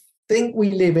we think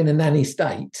we live in a nanny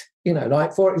state,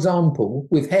 like, for example,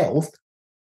 with health,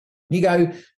 you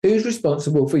go, who's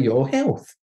responsible for your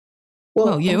health?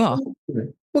 Well, you are.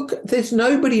 Look, there's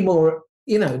nobody more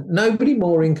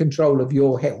in control of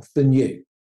your health than you.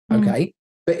 Okay.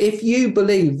 But if you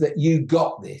believe that you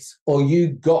got this,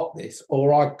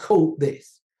 or I caught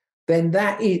this, then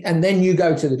and then you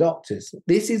go to the doctors.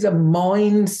 This is a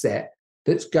mindset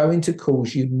that's going to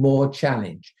cause you more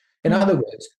challenge. In other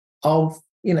words,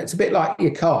 it's a bit like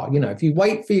your car. If you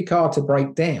wait for your car to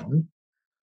break down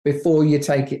before you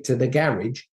take it to the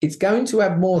garage, it's going to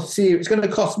have it's going to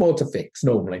cost more to fix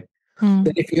normally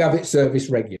than if you have it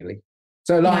serviced regularly.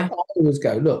 So I always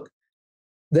go, look,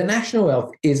 the National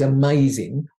Health is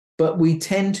amazing, but we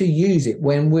tend to use it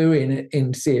when we're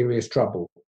in serious trouble.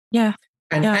 Yeah.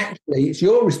 And actually, it's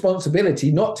your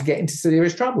responsibility not to get into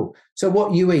serious trouble. So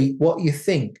what you eat, what you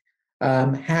think,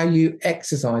 how you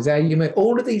exercise, how you move,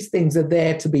 all of these things are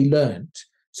there to be learnt,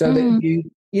 so that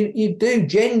you do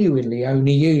genuinely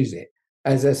only use it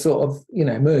as a sort of,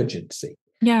 emergency.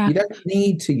 Yeah. You don't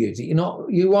need to use it.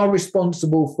 You are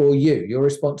responsible for you. You're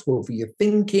responsible for your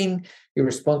thinking. You're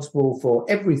responsible for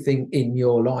everything in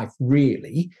your life,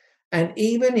 really. And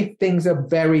even if things are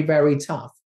very, very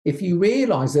tough, if you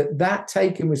realize that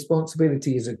taking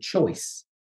responsibility is a choice,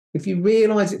 if you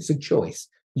realize it's a choice,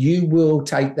 you will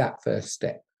take that first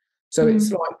step. So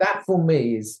it's like that for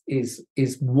me is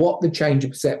what the change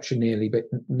of perception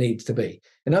needs to be.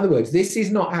 In other words, this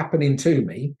is not happening to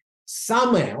me.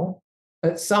 Somehow,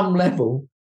 at some level,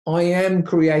 I am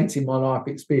creating my life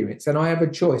experience, and I have a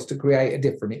choice to create a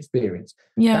different experience.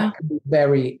 Yeah. That can be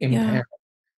very empowering.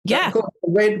 Yeah. Of course,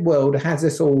 the red world has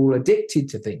us all addicted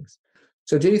to things.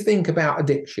 So do think about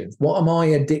addictions. What am I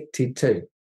addicted to?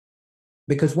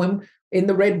 Because when in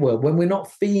the red world, when we're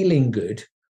not feeling good,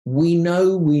 we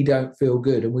know we don't feel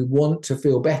good and we want to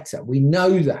feel better. We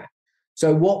know that.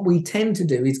 So what we tend to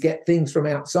do is get things from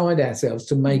outside ourselves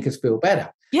to make us feel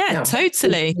better. Yeah, now,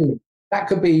 totally. That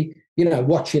could be,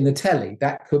 watching the telly.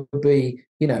 That could be,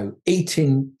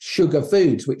 eating sugar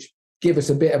foods, which give us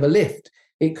a bit of a lift.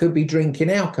 It could be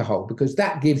drinking alcohol because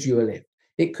that gives you a lift.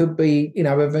 It could be,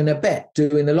 having a bet,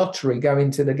 doing the lottery, going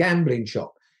to the gambling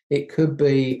shop. It could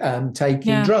be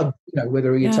taking drugs,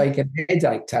 whether you're taking a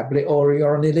headache tablet or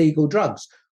you're on illegal drugs.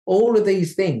 All of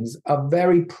these things are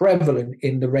very prevalent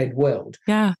in the red world.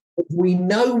 Yeah. We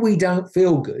know we don't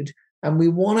feel good and we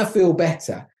want to feel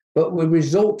better, but we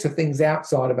resort to things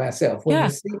outside of ourselves. When the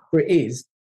secret is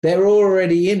they're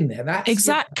already in there. That's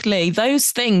exactly.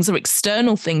 Those things are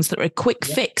external things that are a quick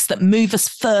fix that move us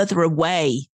further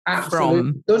away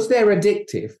from. Because they're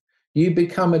addictive, you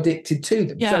become addicted to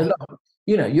them. Yeah. So,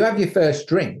 you have your first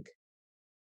drink,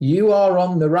 you are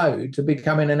on the road to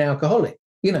becoming an alcoholic,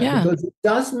 because it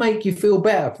does make you feel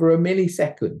better for a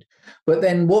millisecond. But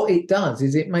then what it does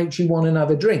is it makes you want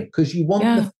another drink because you want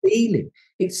the feeling.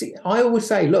 I always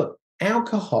say, look,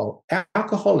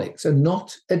 alcoholics are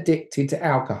not addicted to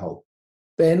alcohol.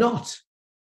 They're not.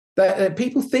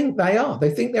 People think they are.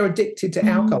 They think they're addicted to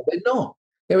alcohol. They're not.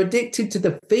 They're addicted to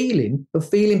the feeling of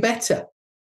feeling better.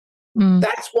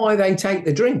 That's why they take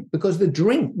the drink, because the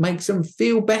drink makes them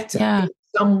feel better in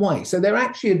some way. So they're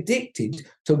actually addicted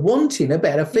to wanting a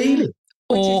better feeling,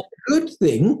 which is a good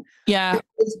thing. Yeah.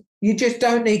 Because you just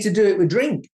don't need to do it with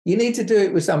drink. You need to do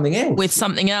it with something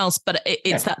else. But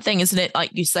it's that thing, isn't it? Like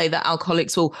you say, that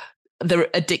alcoholics they're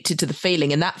addicted to the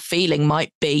feeling, and that feeling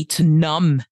might be to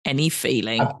numb any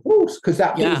feeling. Of course, because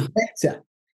that feels better.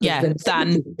 Yeah,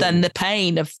 than the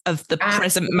pain of the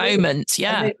present moment.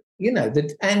 Yeah.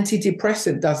 The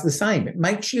antidepressant does the same. It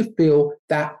makes you feel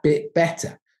that bit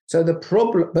better. So the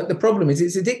problem is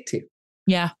it's addictive.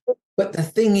 Yeah. But the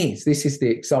thing is, this is the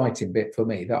exciting bit for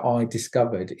me that I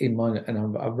discovered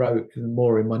and I wrote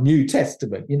more in my New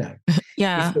Testament,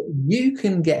 Yeah. is that you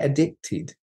can get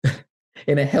addicted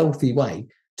in a healthy way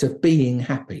to being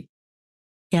happy.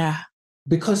 Yeah.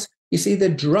 Because you see, the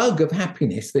drug of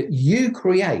happiness that you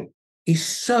create is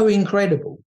so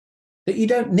incredible that you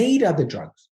don't need other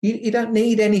drugs. You don't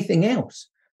need anything else,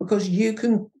 because you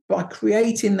can, by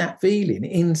creating that feeling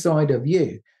inside of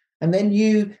you, and then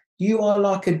you are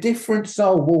like a different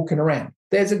soul walking around.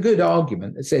 There's a good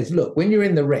argument that says, look, when you're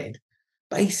in the red,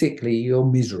 basically you're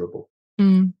miserable.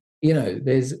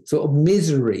 There's sort of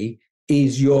misery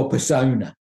is your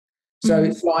persona. So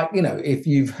it's like, if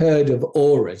you've heard of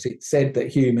auras, it's said that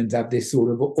humans have this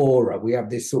sort of aura. We have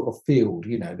this sort of field,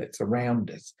 that's around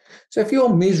us. So if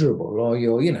you're miserable, or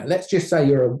you're, let's just say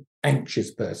you're an anxious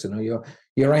person, or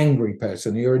you're angry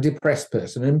person, or you're a depressed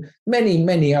person, and many,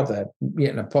 many other,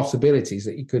 possibilities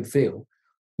that you could feel,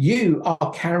 you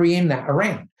are carrying that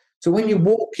around. So when you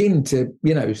walk into,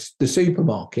 the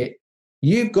supermarket,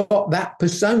 you've got that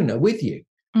persona with you.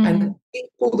 And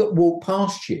people that walk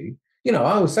past you, I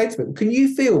always say to people, can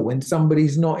you feel when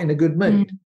somebody's not in a good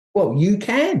mood? Well, you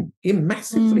can. You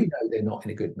massively know they're not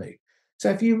in a good mood. So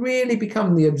if you really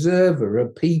become the observer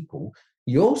of people,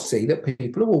 you'll see that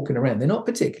people are walking around. They're not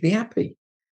particularly happy.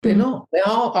 They're not. They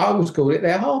are. I always call it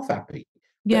they're half happy.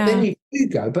 Yeah. But then you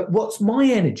go, but what's my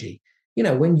energy?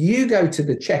 When you go to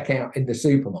the checkout in the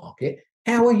supermarket,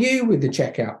 how are you with the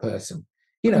checkout person?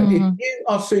 If you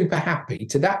are super happy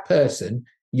to that person,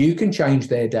 you can change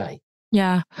their day.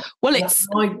 Yeah. Well,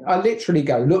 I literally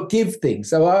go, look, give things.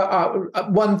 So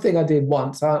one thing I did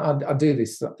once, I do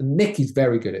this, Nikki's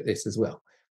very good at this as well,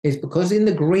 is because in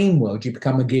the green world, you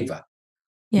become a giver.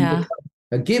 Yeah. You become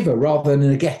a giver rather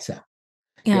than a getter.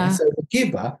 Yeah. So the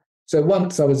giver. So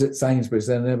once I was at Sainsbury's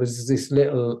and there was this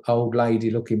little old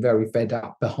lady looking very fed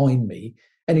up behind me.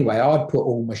 Anyway, I'd put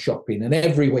all my shopping, and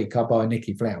every week I buy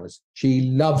Nikki flowers.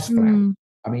 She loves flowers.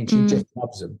 I mean, she just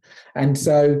loves them. And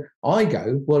so I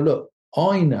go, well, look,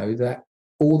 I know that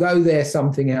although there's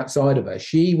something outside of her,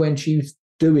 when she's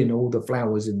doing all the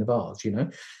flowers in the vase,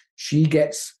 she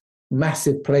gets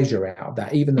massive pleasure out of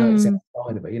that, even though it's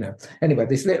outside of her, Anyway,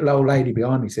 this little old lady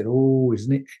behind me said, oh,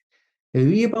 isn't it? Who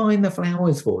are you buying the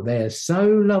flowers for? They're so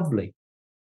lovely.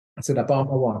 I said, I buy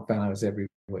my wife flowers every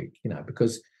week,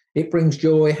 because it brings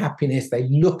joy, happiness. They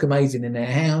look amazing in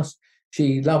their house.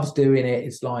 She loves doing it.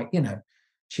 It's like,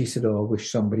 she said, oh, I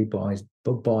wish somebody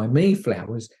buy me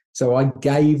flowers. So I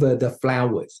gave her the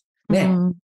flowers.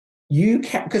 Now, you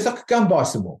can, because I could go and buy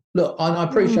some more. Look, I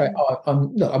appreciate,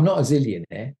 I'm not a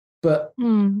zillionaire, but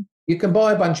you can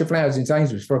buy a bunch of flowers in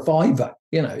Sainsbury's for £5.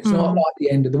 It's not like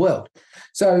the end of the world.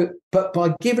 So, but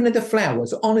by giving her the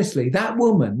flowers, honestly, that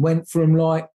woman went from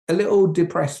like a little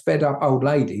depressed, fed up old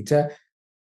lady to,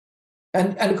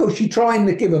 and of course, she's trying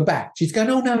to give them back. She's going,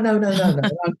 oh, no.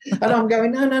 And I'm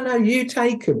going, no, you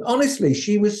take them. Honestly,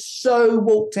 she was so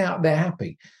walked out there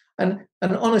happy. And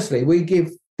honestly, we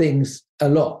give things a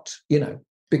lot,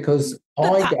 because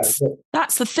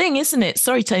that's the thing, isn't it?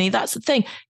 Sorry, Tony, that's the thing.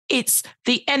 it's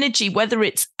the energy, whether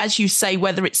it's, as you say,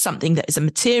 whether it's something that is a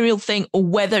material thing or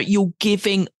whether you're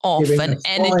giving off an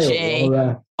energy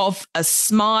of a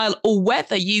smile, or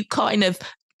whether you kind of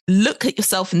look at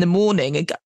yourself in the morning and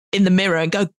go, in the mirror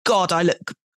and go, God, I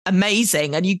look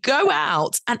amazing. And you go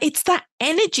out and it's that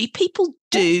energy. People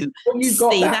do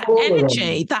see that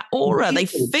energy, that aura. They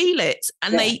feel it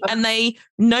and they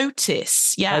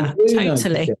notice. Yeah,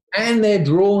 totally. Notice and they're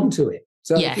drawn to it.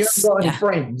 So if you haven't got any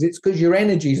friends, it's because your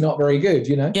energy is not very good,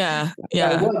 you know? Yeah.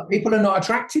 Well, people are not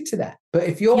attracted to that. But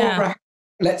if you're,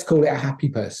 let's call it a happy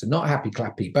person, not happy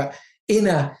clappy, but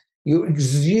you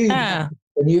exude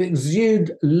and you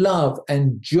exude love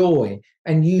and joy,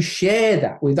 and you share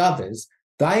that with others,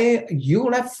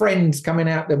 you'll have friends coming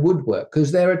out the woodwork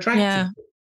because they're attracted to it.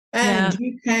 And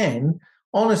you can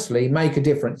honestly make a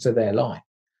difference to their life.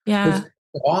 Yeah.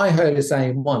 I heard a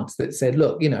saying once that said,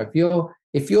 look, you know,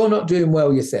 if you're not doing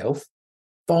well yourself,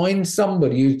 find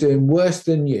somebody who's doing worse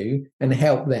than you and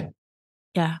help them.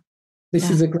 Yeah. This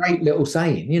is a great little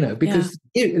saying, you know, because,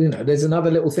 you know, there's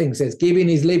another little thing that says giving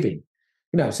is living.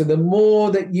 You know, so the more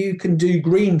that you can do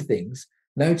green things,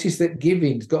 notice that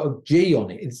giving's got a G on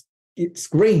it. It's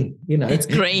green, you know. It's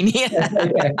green, yeah.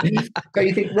 So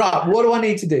you think, right, what do I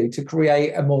need to do to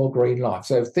create a more green life?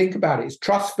 So think about it. It's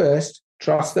trust first.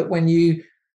 Trust that when you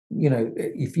know,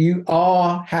 if you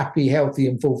are happy, healthy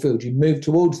and fulfilled, you move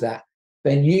towards that,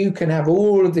 then you can have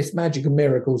all of this magic and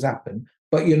miracles happen.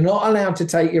 But you're not allowed to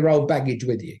take your old baggage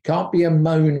with you. It can't be a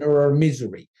moan or a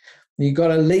misery. You've got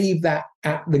to leave that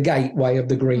at the gateway of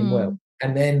the green world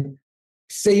and then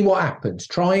see what happens.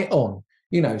 Try it on.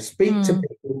 You know, speak to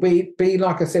people. Be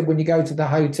like I said, when you go to the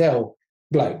hotel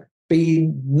bloke, be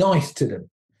nice to them.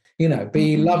 You know,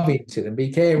 be loving to them,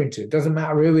 be caring to them. It doesn't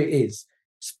matter who it is.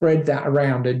 Spread that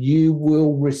around and you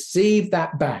will receive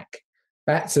that back.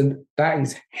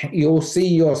 You'll see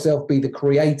yourself be the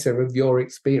creator of your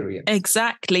experience.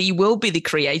 Exactly. You will be the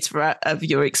creator of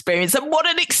your experience. And what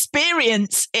an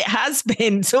experience it has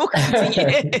been talking to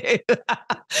you.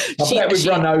 I bet we've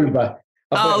run over.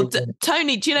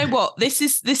 Tony, do you know what? This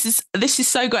is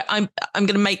so great. I'm going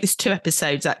to make this 2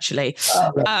 episodes actually.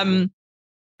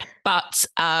 But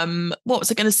what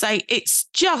was I going to say? It's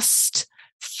just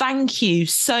thank you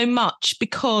so much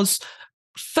because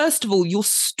first of all, your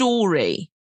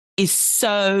story is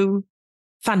so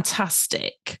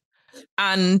fantastic.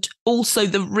 And also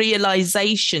the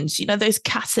realizations, you know, those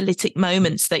catalytic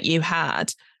moments that you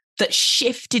had that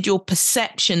shifted your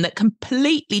perception, that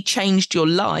completely changed your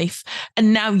life.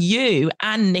 And now you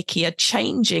and Nikki are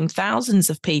changing thousands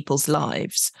of people's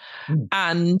lives.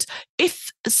 And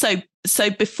so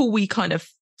before we kind of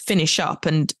finish up,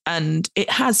 and it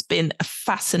has been a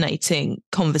fascinating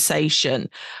conversation.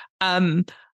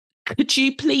 Could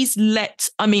you please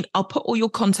I'll put all your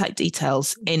contact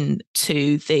details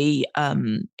into the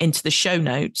show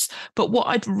notes, but what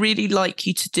I'd really like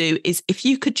you to do is if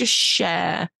you could just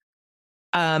share,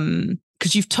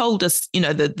 because you've told us, you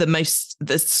know, the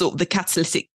sort of the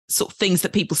catalytic sort of things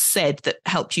that people said that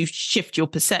helped you shift your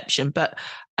perception. But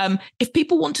if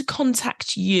people want to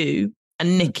contact you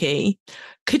and Nikki,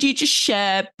 could you just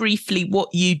share briefly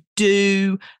what you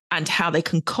do and how they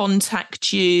can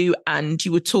contact you? And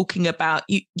you were talking about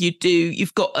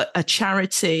you've got a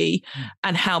charity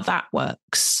and how that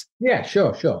works. Yeah,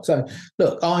 sure. So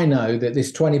look, I know that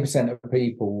this 20% of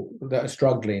people that are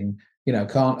struggling, you know,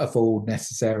 can't afford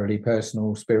necessarily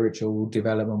personal, spiritual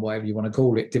development, whatever you want to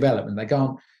call it, development. They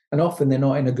can't, and often they're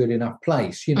not in a good enough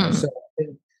place, you know. So,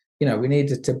 you know, we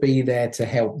needed to be there to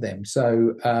help them.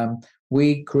 So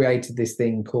we created this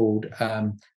thing called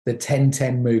the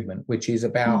 10-10 movement, which is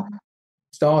about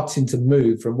starting to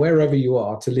move from wherever you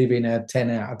are to live in a 10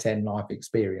 out of 10 life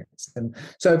experience. And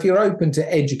so if you're open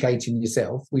to educating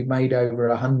yourself, we've made over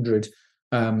 100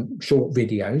 short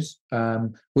videos,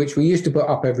 which we used to put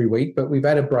up every week, but we've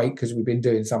had a break because we've been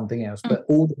doing something else. But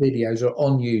all the videos are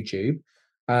on YouTube.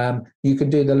 You can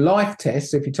do the life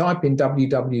test. If you type in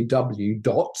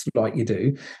www. like you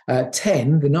do,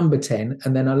 10, the number 10,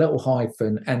 and then a little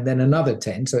hyphen, and then another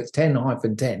 10. So it's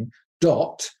 10-10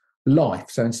 .life.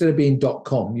 So instead of being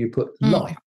 .com, you put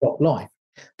life.life.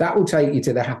 That will take you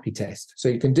to the happy test. So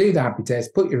you can do the happy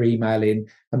test, put your email in,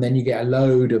 and then you get a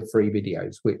load of free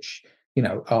videos, which, you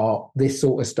know, are this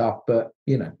sort of stuff, but,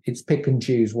 you know, it's pick and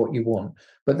choose what you want.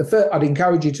 But I'd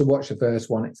encourage you to watch the first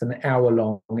one. It's an hour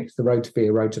long. It's the Road to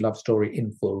Fear, Road to Love story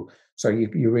in full. So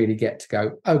you really get to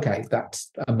go, okay, that's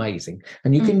amazing.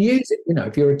 And you can use it, you know,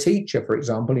 if you're a teacher, for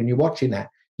example, and you're watching that,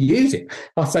 use it.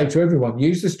 I say to everyone,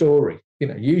 use the story, you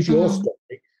know, use your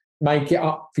story, make it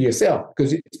up for yourself,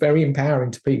 because it's very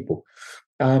empowering to people.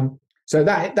 So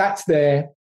that's there.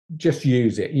 just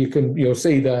use it. You'll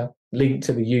see the link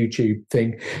to the YouTube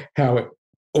thing. How it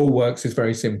all works is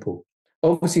very simple.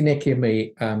 Obviously, Nikki and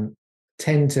me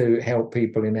tend to help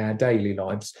people in our daily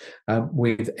lives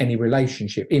with any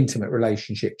intimate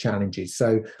relationship challenges.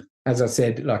 So, as I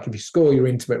said, like if you score your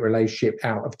intimate relationship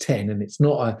out of 10 and it's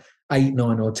not a 8,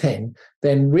 9 or 10,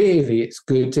 then really it's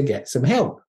good to get some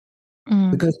help.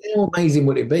 Because how amazing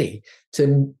would it be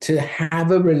to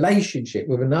have a relationship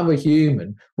with another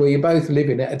human where you're both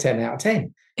living at a 10 out of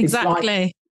 10?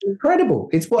 Exactly. It's incredible.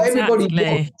 It's what everybody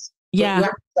wants. Yeah.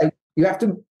 You have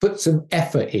to put some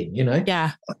effort in,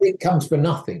 Yeah. It comes for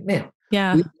nothing. Now,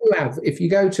 yeah. we do have, if you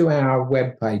go to our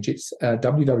webpage, it's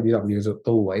www as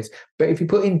always, but if you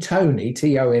put in Tony,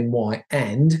 Tony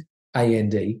and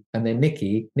AND, and then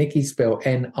Nikki spelled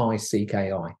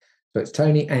Nicki. So it's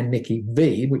Tony and Nikki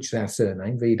V, which is our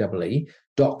surname,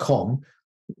 VEE.com.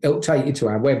 It'll take you to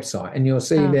our website, and you'll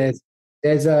see there's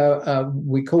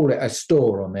we call it a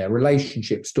store on there,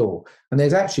 relationship store. And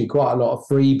there's actually quite a lot of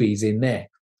freebies in there,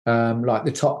 like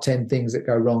the top 10 things that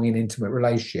go wrong in intimate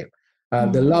relationship.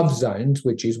 The love zones,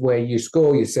 which is where you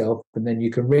score yourself, and then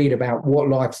you can read about what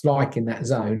life's like in that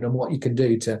zone and what you can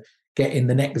do to get in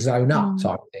the next zone up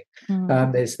type thing.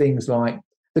 There's things like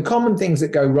the common things that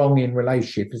go wrong in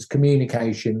relationships is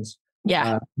communications.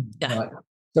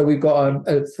 So we've got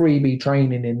a freebie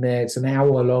training in there. It's an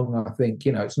hour long, I think.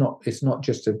 It's not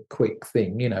just a quick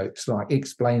thing. It's like it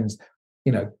explains,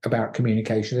 about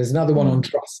communication. There's another one on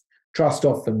trust. Trust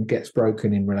often gets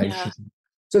broken in relationships. Yeah.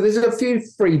 So there's a few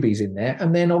freebies in there,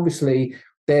 and then obviously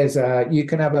there's you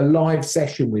can have a live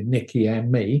session with Nikki and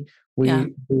me. We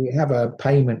have a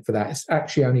payment for that. It's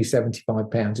actually only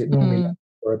 £75. It normally lasts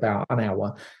for about an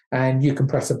hour, and you can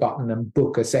press a button and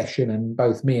book a session, and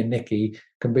both me and Nikki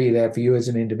can be there for you as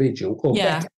an individual. Or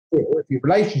better still, if your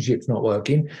relationship's not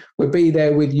working, we'll be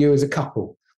there with you as a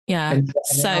couple. Yeah. And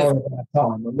an hour at a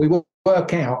time, and we will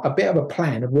work out a bit of a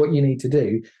plan of what you need to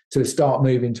do to start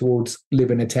moving towards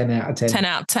living a 10 out of 10. 10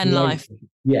 out of 10 life.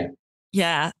 Yeah.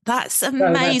 Yeah. That's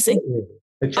amazing. So that's it, really.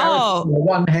 The charity on the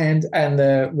one hand and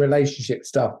the relationship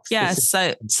stuff. Yeah.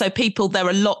 So people, there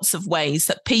are lots of ways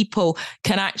that people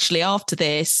can actually, after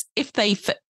this, if they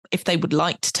would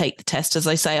like to take the test, as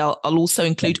I say, I'll also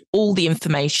include all the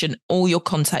information, all your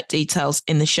contact details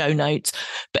in the show notes.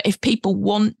 But if people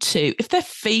want to, if they're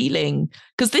feeling,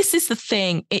 because this is the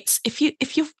thing, it's if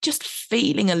you're just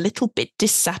feeling a little bit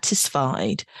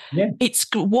dissatisfied, it's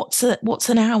what's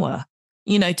an hour,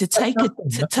 to take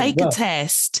a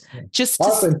test. Yeah. Just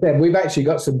we've actually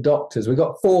got some doctors. We've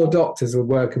got 4 doctors we're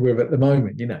working with at the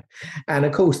moment, and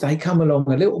of course they come along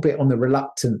a little bit on the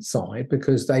reluctant side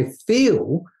because they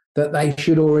feel that they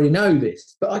should already know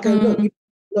this. But I go,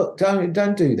 look,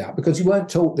 don't do that, because you weren't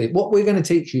taught this. What we're going to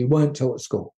teach you weren't taught at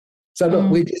school. So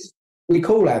look, we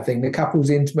call our thing the Couples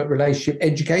Intimate Relationship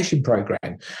Education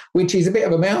Program, which is a bit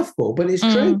of a mouthful, but it's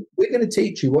true. We're going to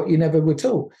teach you what you never were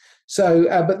taught. So,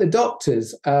 but the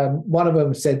doctors, one of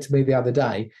them said to me the other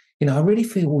day, I really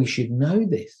feel we should know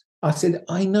this. I said,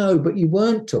 I know, but you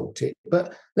weren't taught it.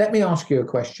 But let me ask you a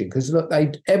question, because look,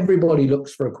 everybody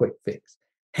looks for a quick fix.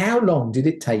 How long did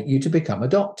it take you to become a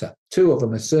doctor? 2 of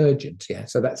them are surgeons,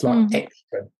 so that's like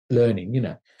extra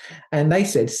learning, And they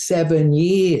said 7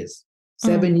 years.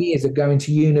 7 years of going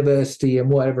to university and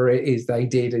whatever it is they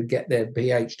did and get their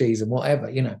PhDs and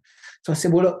whatever, So I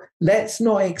said, well, look, let's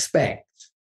not expect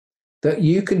that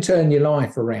you can turn your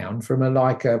life around from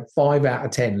a 5 out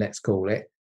of 10, let's call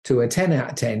it, to a 10 out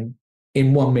of 10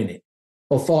 in 1 minute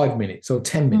or 5 minutes or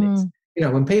 10 minutes.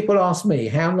 When people ask me,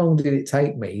 how long did it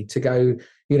take me to go,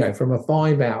 from a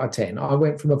 5 out of 10, I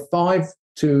went from a 5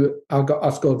 to, I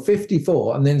scored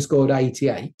 54 and then scored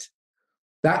 88.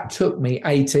 That took me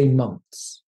 18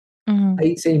 months.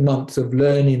 18 months of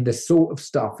learning the sort of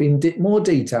stuff in more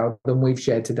detail than we've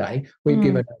shared today. We've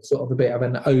given sort of a bit of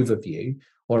an overview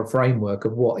or a framework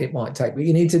of what it might take, but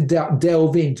you need to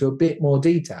delve into a bit more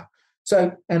detail.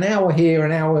 So an hour here,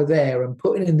 an hour there, and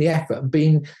putting in the effort and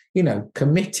being,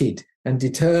 committed and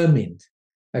determined,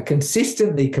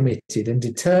 consistently committed and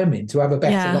determined to have a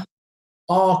better life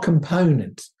are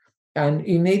components. And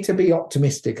you need to be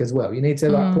optimistic as well. You need to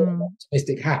put an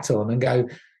optimistic hat on and go,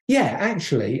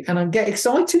 actually, and get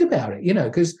excited about it,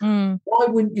 because why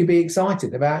wouldn't you be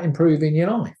excited about improving your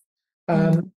life?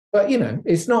 But,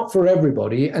 it's not for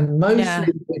everybody. And most of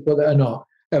the people that are not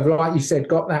have, like you said,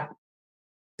 got that,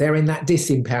 they're in that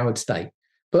disempowered state.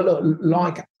 But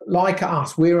look, like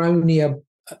us, we're only a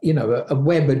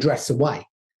web address away.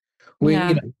 We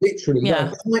literally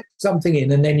type something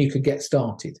in and then you could get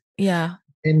started. Yeah.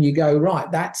 And you go,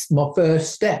 right, that's my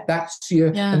first step. That's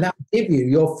and that will give you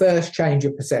your first change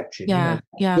of perception.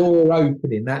 Door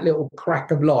opening, that little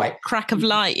crack of light.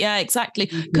 Yeah, exactly.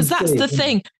 Because that's the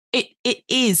thing. It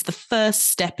is the first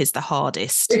step is the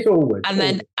hardest. It's always.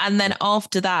 And then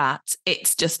after that,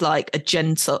 it's just like a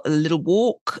little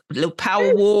walk, a little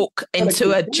power walk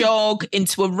into a jog,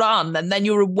 into a run, and then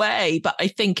you're away. But I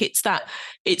think it's that,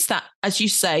 as you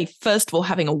say, first of all,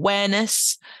 having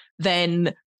awareness,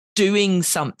 then doing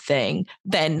something,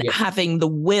 then having the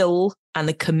will and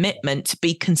the commitment to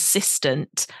be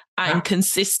consistent and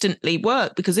consistently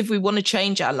work. Because if we want to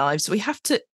change our lives, we have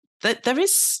to, there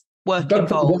is work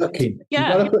involved. You've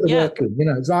got to put the work in.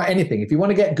 It's like anything. If you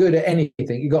want to get good at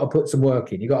anything, you've got to put some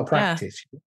work in. You've got to practice.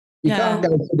 You can't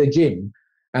go to the gym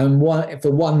and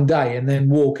for one day and then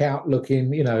walk out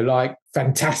looking, like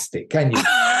fantastic, can you?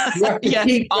 You have to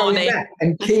keep going back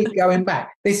and keep going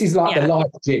back. This is like the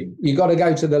life gym. You got to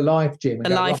go to the life gym.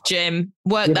 Gym.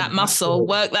 Work that muscle.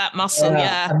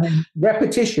 Yeah. And then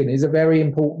repetition is a very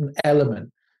important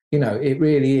element. It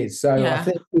really is. So I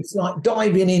think it's like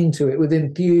diving into it with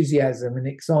enthusiasm and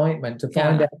excitement to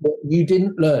find out what you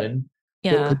didn't learn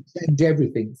that could change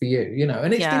everything for you,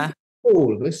 and it's different for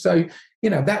all of us. So,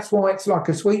 that's why it's like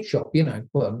a sweet shop,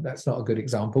 well, that's not a good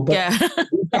example, but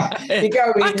you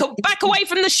go in, back away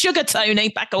from the sugar, Tony,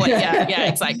 back away. Yeah,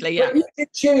 exactly. Yeah. But you can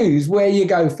choose where you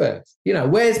go first.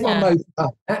 Where's my most fun?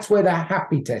 That's where the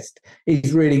happy test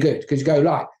is really good, because you go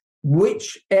like,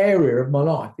 which area of my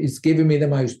life is giving me the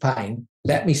most pain?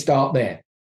 Let me start there.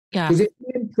 Yeah. Because if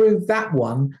you improve that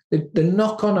one, the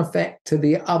knock-on effect to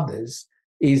the others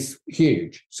is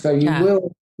huge. So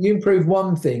you improve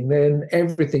one thing, then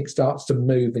everything starts to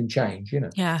move and change,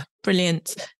 Yeah,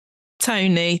 brilliant.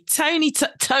 Tony. Thank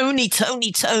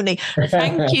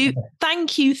you.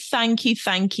 Thank you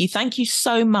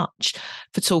so much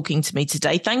for talking to me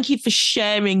today. Thank you for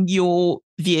sharing your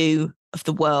view of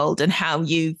the world and how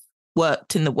you've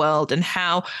worked in the world and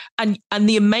how and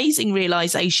the amazing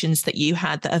realizations that you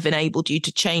had that have enabled you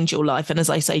to change your life, and as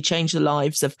I say, change the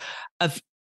lives of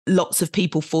lots of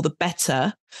people for the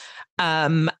better.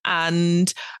 Dear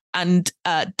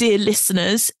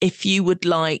listeners, if you would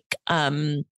like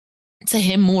to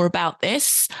hear more about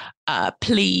this,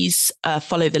 please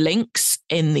follow the links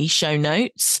in the show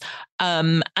notes.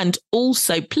 And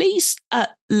also, please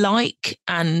like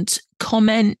and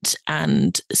comment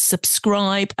and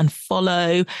subscribe and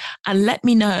follow, and let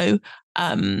me know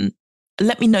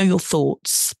your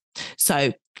thoughts.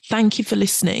 So thank you for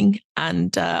listening,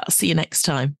 and I'll see you next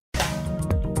time.